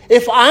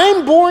 If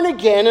I'm born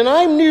again and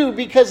I'm new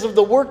because of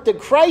the work that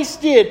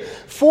Christ did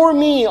for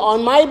me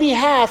on my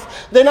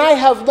behalf, then I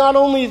have not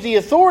only the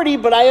authority,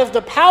 but I have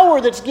the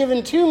power that's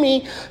given to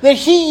me that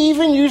he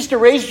even used to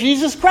raise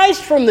Jesus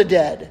Christ from the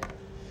dead.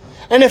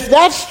 And if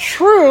that's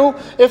true,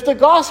 if the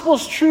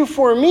gospel's true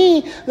for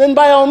me, then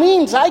by all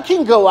means I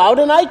can go out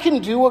and I can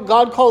do what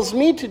God calls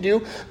me to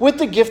do with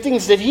the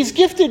giftings that he's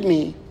gifted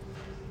me.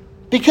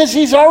 Because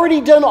he's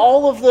already done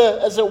all of the,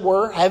 as it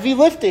were, heavy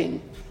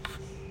lifting.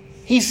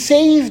 He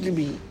saved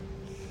me.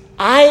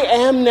 I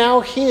am now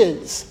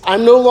his.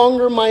 I'm no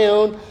longer my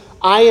own.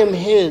 I am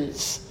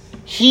his.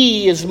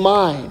 He is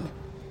mine.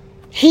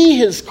 He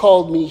has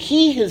called me.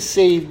 He has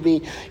saved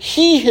me.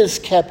 He has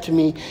kept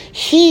me.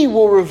 He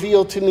will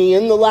reveal to me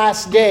in the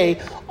last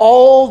day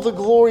all the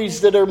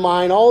glories that are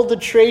mine, all the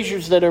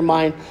treasures that are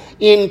mine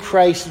in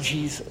Christ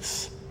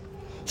Jesus.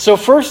 So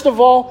first of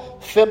all,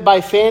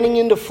 by fanning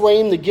into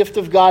flame the gift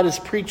of God is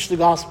preach the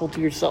gospel to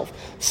yourself.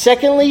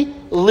 Secondly,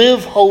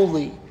 live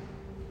holy.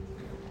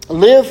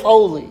 Live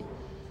holy.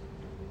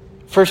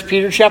 1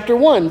 Peter chapter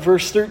 1,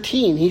 verse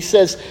 13, he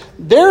says,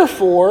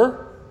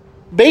 "Therefore,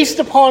 based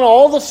upon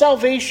all the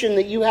salvation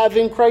that you have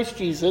in Christ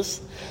Jesus,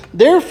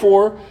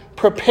 therefore,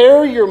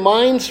 prepare your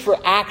minds for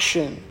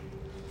action.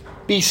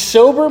 Be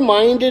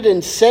sober-minded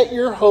and set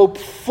your hope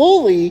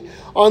fully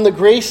on the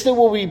grace that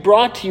will be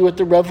brought to you at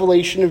the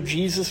revelation of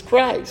Jesus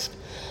Christ.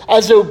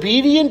 As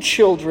obedient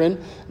children,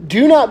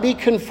 do not be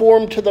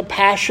conformed to the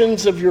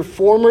passions of your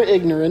former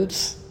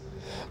ignorance,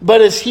 but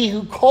as he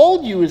who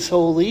called you is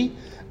holy,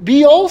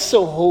 be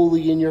also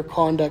holy in your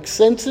conduct,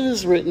 since it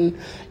is written,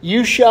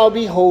 you shall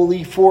be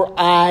holy, for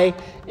I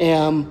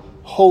am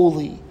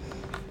holy."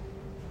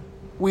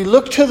 We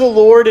look to the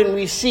Lord and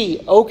we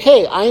see,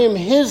 okay, I am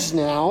his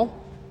now.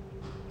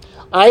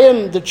 I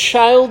am the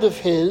child of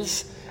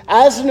his.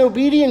 As an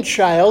obedient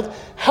child,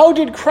 how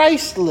did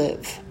Christ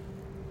live?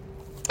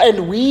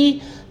 And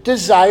we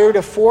desire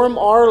to form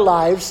our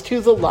lives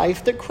to the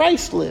life that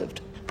Christ lived.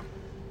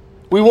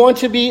 We want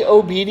to be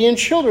obedient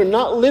children,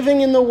 not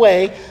living in the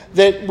way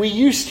that we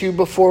used to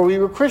before we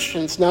were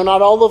Christians. Now,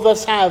 not all of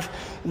us have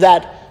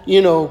that,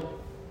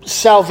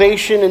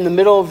 salvation in the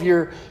middle of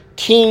your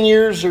teen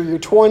years or your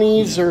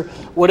 20s or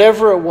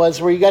whatever it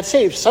was where you got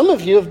saved. Some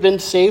of you have been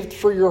saved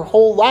for your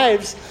whole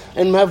lives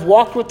and have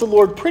walked with the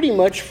Lord pretty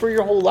much for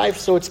your whole life,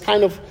 so it's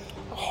kind of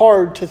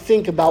hard to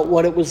think about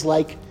what it was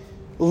like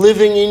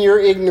living in your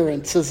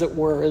ignorance, as it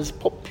were, as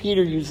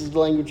Peter uses the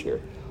language here.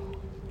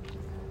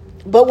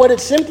 But what it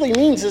simply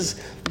means is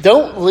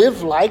don't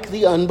live like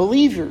the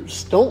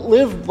unbelievers. Don't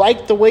live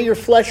like the way your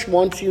flesh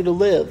wants you to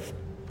live.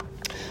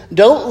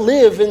 Don't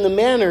live in the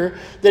manner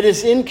that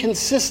is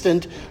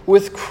inconsistent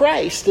with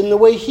Christ and the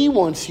way he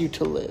wants you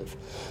to live.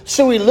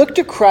 So we look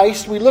to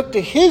Christ, we look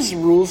to his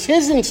rules,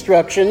 his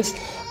instructions.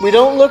 We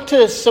don't look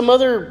to some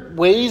other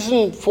ways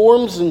and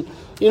forms, and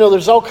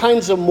there's all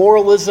kinds of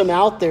moralism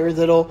out there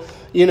that'll,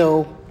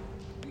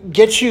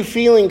 get you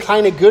feeling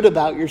kind of good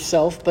about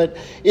yourself, but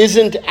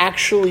isn't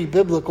actually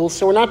biblical.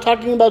 So we're not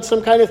talking about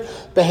some kind of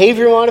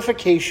behavior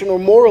modification or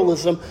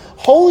moralism.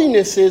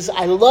 Holiness is,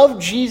 I love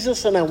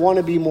Jesus and I want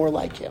to be more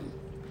like him.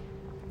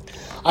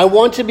 I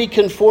want to be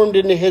conformed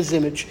into his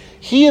image.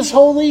 He is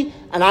holy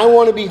and I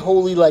want to be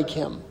holy like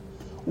him.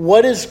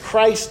 What does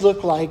Christ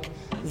look like?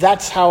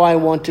 That's how I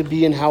want to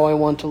be and how I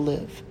want to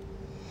live.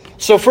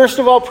 So first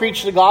of all,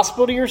 preach the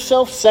gospel to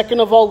yourself. Second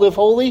of all, live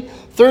holy.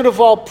 Third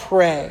of all,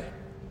 pray.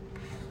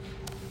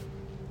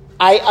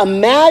 I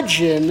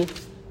imagine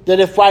that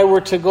if I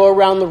were to go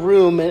around the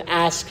room and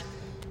ask,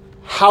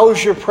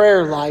 how's your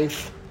prayer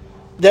life?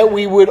 That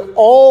we would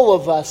all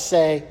of us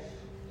say,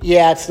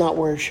 yeah, it's not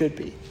where it should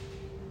be.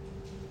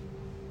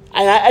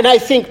 And I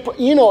think,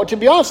 to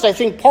be honest, I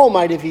think Paul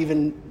might have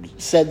even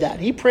said that.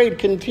 He prayed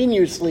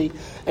continuously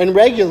and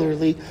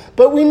regularly,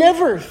 but we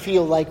never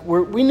feel like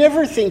we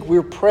never think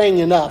we're praying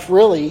enough,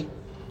 really.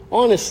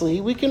 Honestly,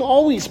 we can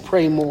always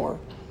pray more.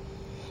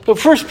 So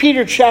 1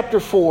 Peter chapter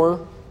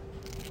 4,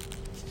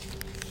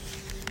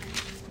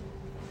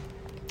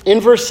 in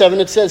verse 7,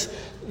 it says,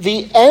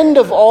 the end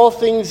of all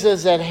things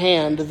is at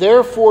hand.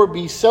 Therefore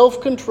be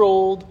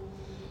self-controlled,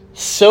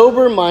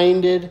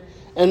 sober-minded,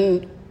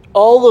 and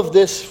all of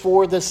this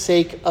for the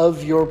sake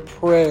of your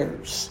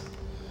prayers.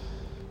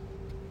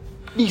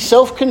 Be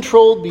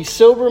self-controlled, be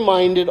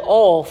sober-minded,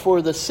 all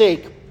for the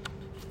sake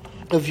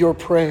of your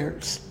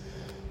prayers.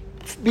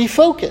 Be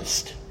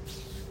focused.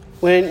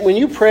 When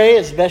you pray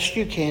as best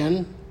you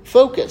can,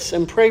 focus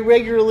and pray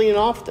regularly and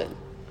often.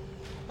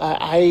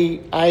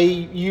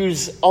 I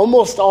use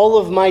almost all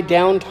of my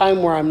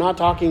downtime where I'm not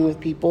talking with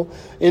people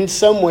in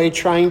some way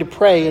trying to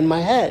pray in my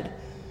head.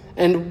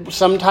 And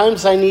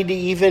sometimes I need to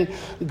even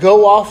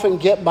go off and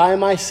get by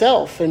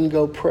myself and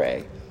go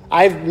pray.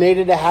 I've made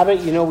it a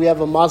habit. We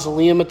have a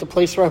mausoleum at the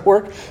place where I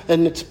work,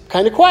 and it's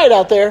kind of quiet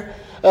out there.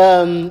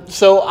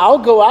 So I'll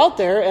go out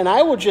there, and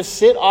I will just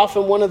sit off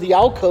in one of the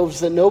alcoves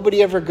that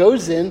nobody ever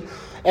goes in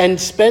and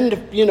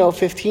spend,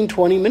 15,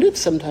 20 minutes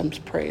sometimes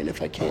praying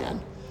if I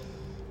can.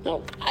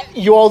 Now,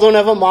 you all don't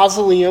have a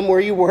mausoleum where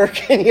you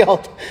work, and you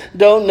all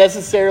don't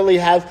necessarily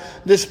have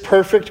this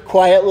perfect,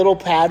 quiet little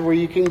pad where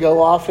you can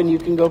go off and you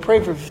can go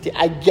pray for 50.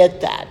 I get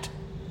that.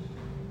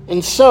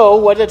 And so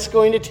what it's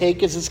going to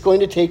take is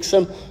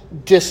some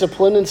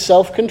discipline and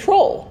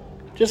self-control,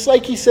 just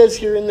like he says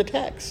here in the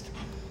text,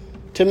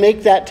 to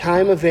make that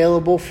time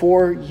available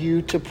for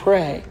you to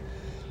pray.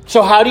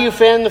 So how do you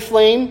fan the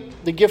flame,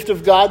 the gift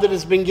of God that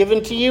has been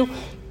given to you?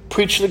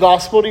 Preach the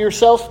gospel to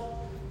yourself.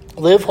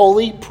 Live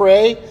holy,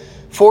 pray.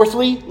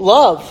 Fourthly,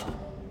 love.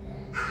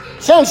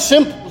 Sounds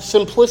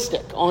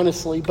simplistic,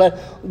 honestly, but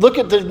look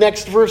at the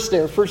next verse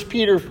there, 1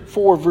 Peter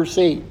 4, verse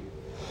 8.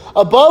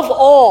 Above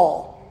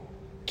all,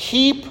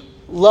 keep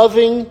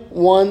loving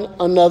one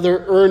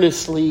another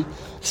earnestly,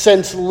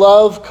 since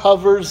love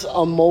covers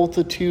a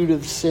multitude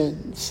of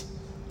sins.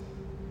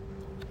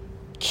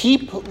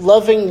 Keep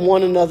loving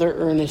one another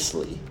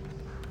earnestly.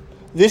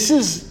 This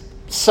is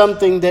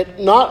something that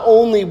not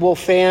only will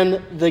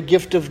fan the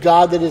gift of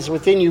God that is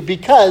within you,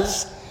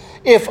 because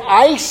if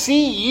I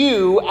see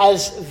you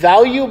as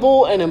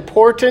valuable and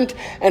important,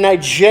 and I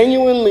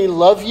genuinely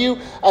love you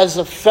as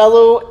a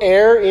fellow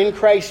heir in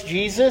Christ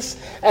Jesus,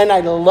 and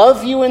I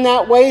love you in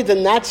that way,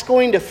 then that's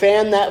going to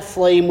fan that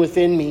flame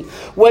within me.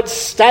 What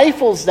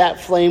stifles that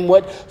flame,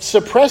 what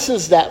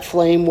suppresses that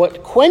flame,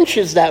 what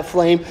quenches that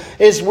flame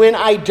is when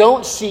I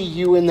don't see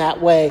you in that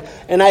way,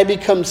 and I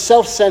become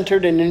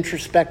self-centered and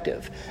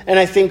introspective, and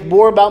I think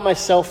more about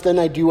myself than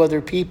I do other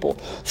people.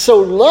 So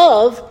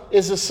love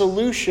is a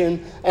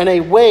solution and a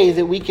way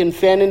that we can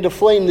fan into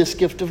flame this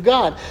gift of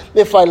God.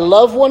 If I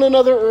love one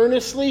another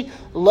earnestly,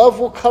 love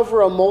will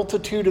cover a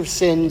multitude of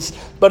sins,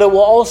 but it will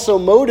also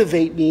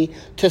motivate me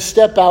to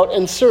step out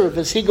and serve.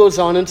 As he goes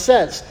on and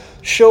says,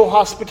 show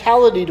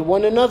hospitality to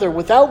one another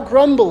without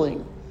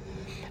grumbling.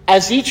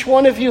 As each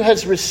one of you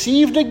has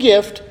received a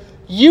gift,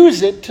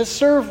 use it to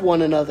serve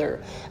one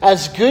another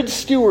as good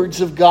stewards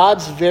of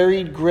God's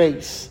varied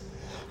grace.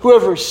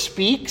 Whoever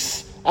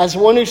speaks, as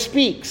one who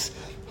speaks.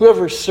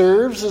 Whoever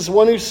serves is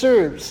one who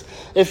serves.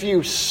 If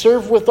you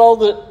serve by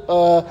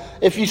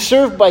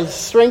the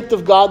strength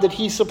of God that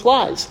he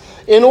supplies,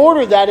 in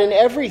order that in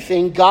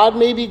everything God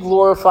may be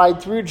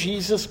glorified through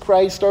Jesus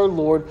Christ our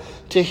Lord.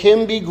 To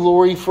him be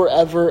glory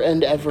forever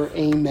and ever.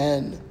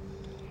 Amen.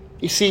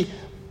 You see,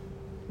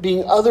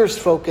 being others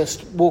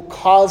focused will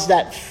cause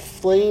that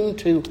flame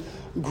to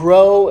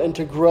grow and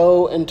to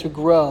grow and to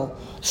grow.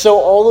 So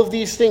all of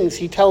these things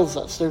he tells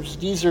us,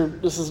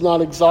 this is not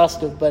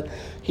exhaustive, but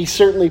he's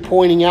certainly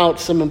pointing out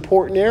some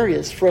important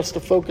areas for us to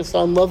focus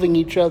on loving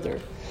each other.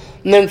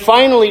 And then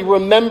finally,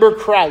 remember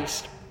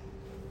Christ.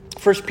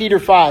 1 Peter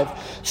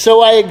 5.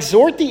 So I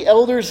exhort the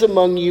elders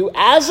among you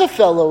as a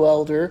fellow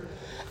elder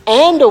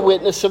and a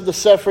witness of the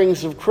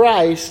sufferings of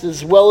Christ,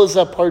 as well as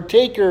a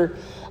partaker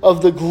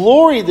of the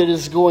glory that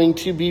is going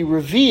to be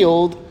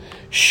revealed,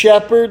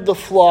 shepherd the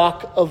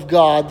flock of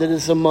God that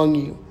is among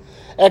you,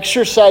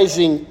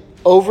 exercising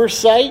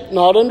oversight,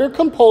 not under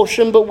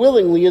compulsion, but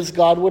willingly as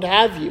God would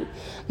have you,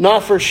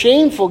 not for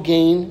shameful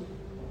gain,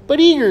 but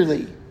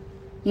eagerly,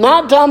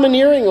 not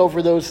domineering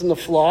over those in the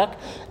flock.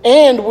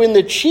 And when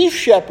the chief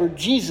shepherd,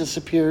 Jesus,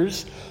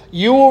 appears,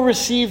 you will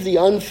receive the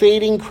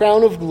unfading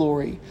crown of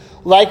glory.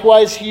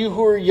 Likewise, you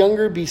who are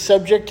younger, be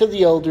subject to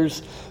the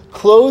elders.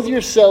 Clothe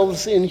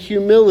yourselves in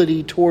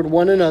humility toward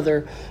one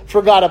another,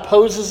 for God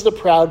opposes the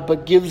proud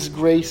but gives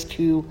grace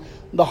to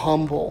the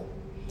humble.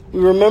 We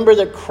remember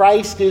that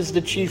Christ is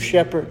the chief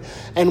shepherd.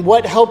 And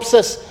what helps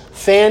us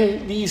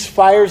fan these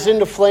fires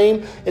into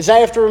flame is I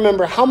have to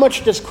remember, how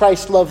much does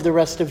Christ love the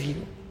rest of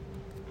you?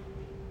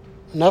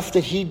 Enough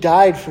that he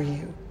died for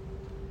you.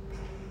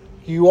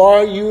 You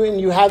are you, and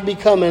you have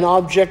become an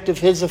object of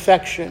his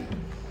affection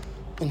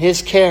and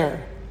his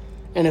care.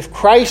 And if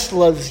Christ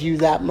loves you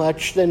that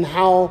much, then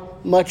how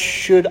much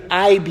should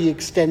I be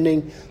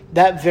extending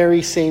that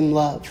very same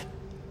love?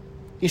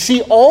 You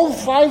see, all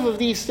 5 of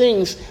these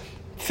things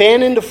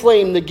fan into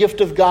flame the gift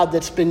of God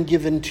that's been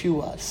given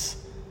to us.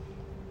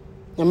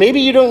 Now, maybe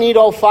you don't need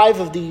all 5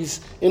 of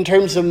these in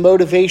terms of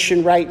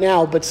motivation right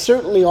now, but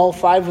certainly all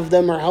 5 of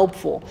them are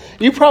helpful.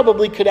 You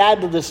probably could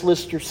add to this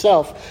list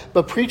yourself,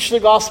 but preach the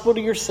gospel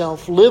to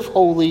yourself, live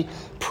holy,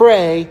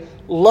 pray,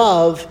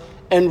 love,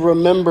 and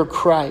remember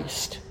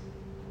Christ.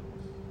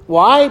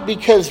 Why?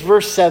 Because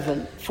verse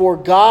 7, for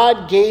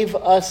God gave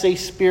us a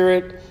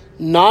spirit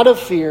not of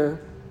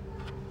fear,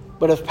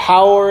 but of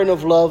power and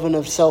of love and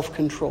of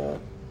self-control.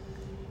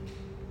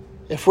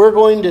 If we're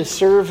going to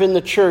serve in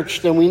the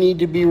church, then we need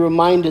to be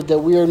reminded that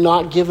we are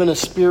not given a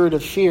spirit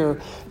of fear,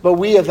 but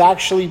we have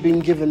actually been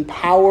given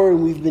power,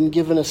 and we've been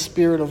given a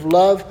spirit of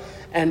love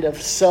and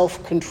of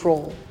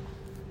self-control.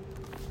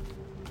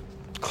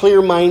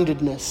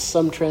 Clear-mindedness,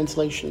 some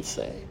translations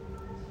say.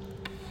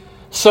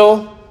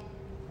 So,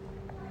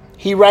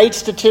 he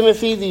writes to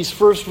Timothy these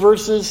first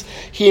verses.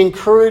 He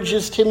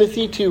encourages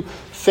Timothy to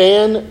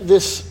fan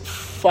this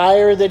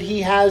fire that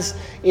he has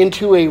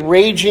into a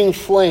raging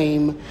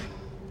flame,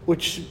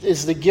 which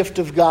is the gift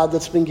of God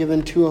that's been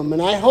given to him.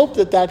 And I hope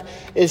that that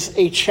is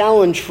a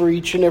challenge for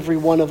each and every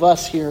one of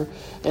us here,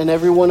 and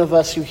every one of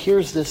us who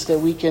hears this, that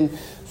we can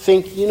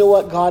think, you know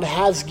what, God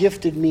has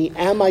gifted me.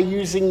 Am I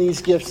using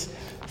these gifts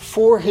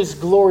for his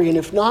glory? And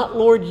if not,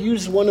 Lord,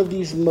 use one of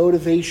these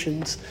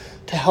motivations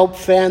to help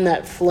fan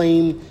that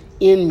flame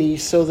in me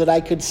so that I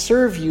could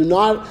serve you,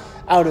 not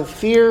out of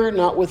fear,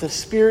 not with a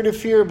spirit of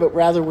fear, but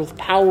rather with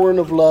power and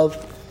of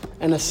love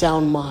and a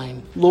sound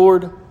mind.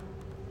 Lord,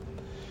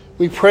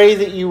 we pray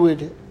that you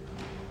would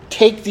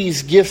take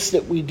these gifts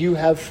that we do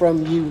have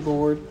from you,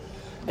 Lord,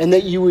 and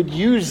that you would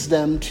use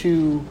them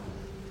to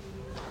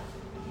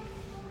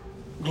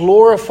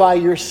glorify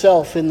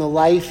yourself in the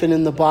life and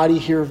in the body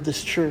here of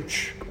this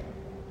church.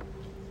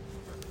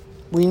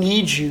 We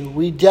need you.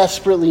 We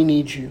desperately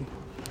need you.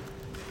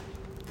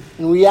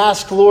 And we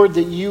ask, Lord,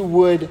 that you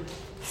would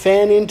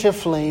fan into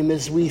flame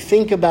as we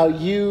think about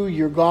you,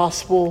 your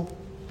gospel,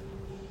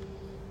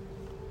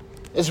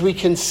 as we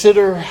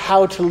consider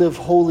how to live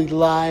holy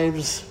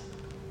lives,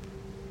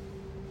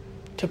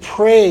 to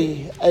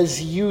pray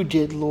as you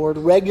did, Lord,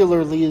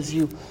 regularly as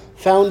you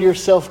found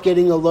yourself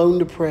getting alone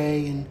to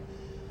pray and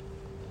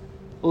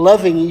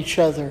loving each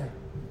other,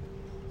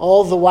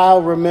 all the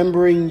while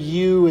remembering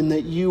you and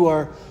that you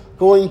are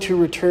going to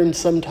return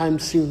sometime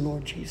soon,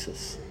 Lord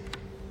Jesus.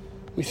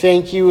 We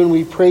thank you and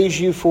we praise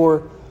you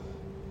for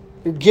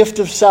your gift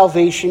of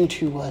salvation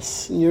to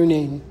us. In your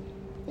name,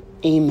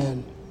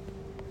 amen.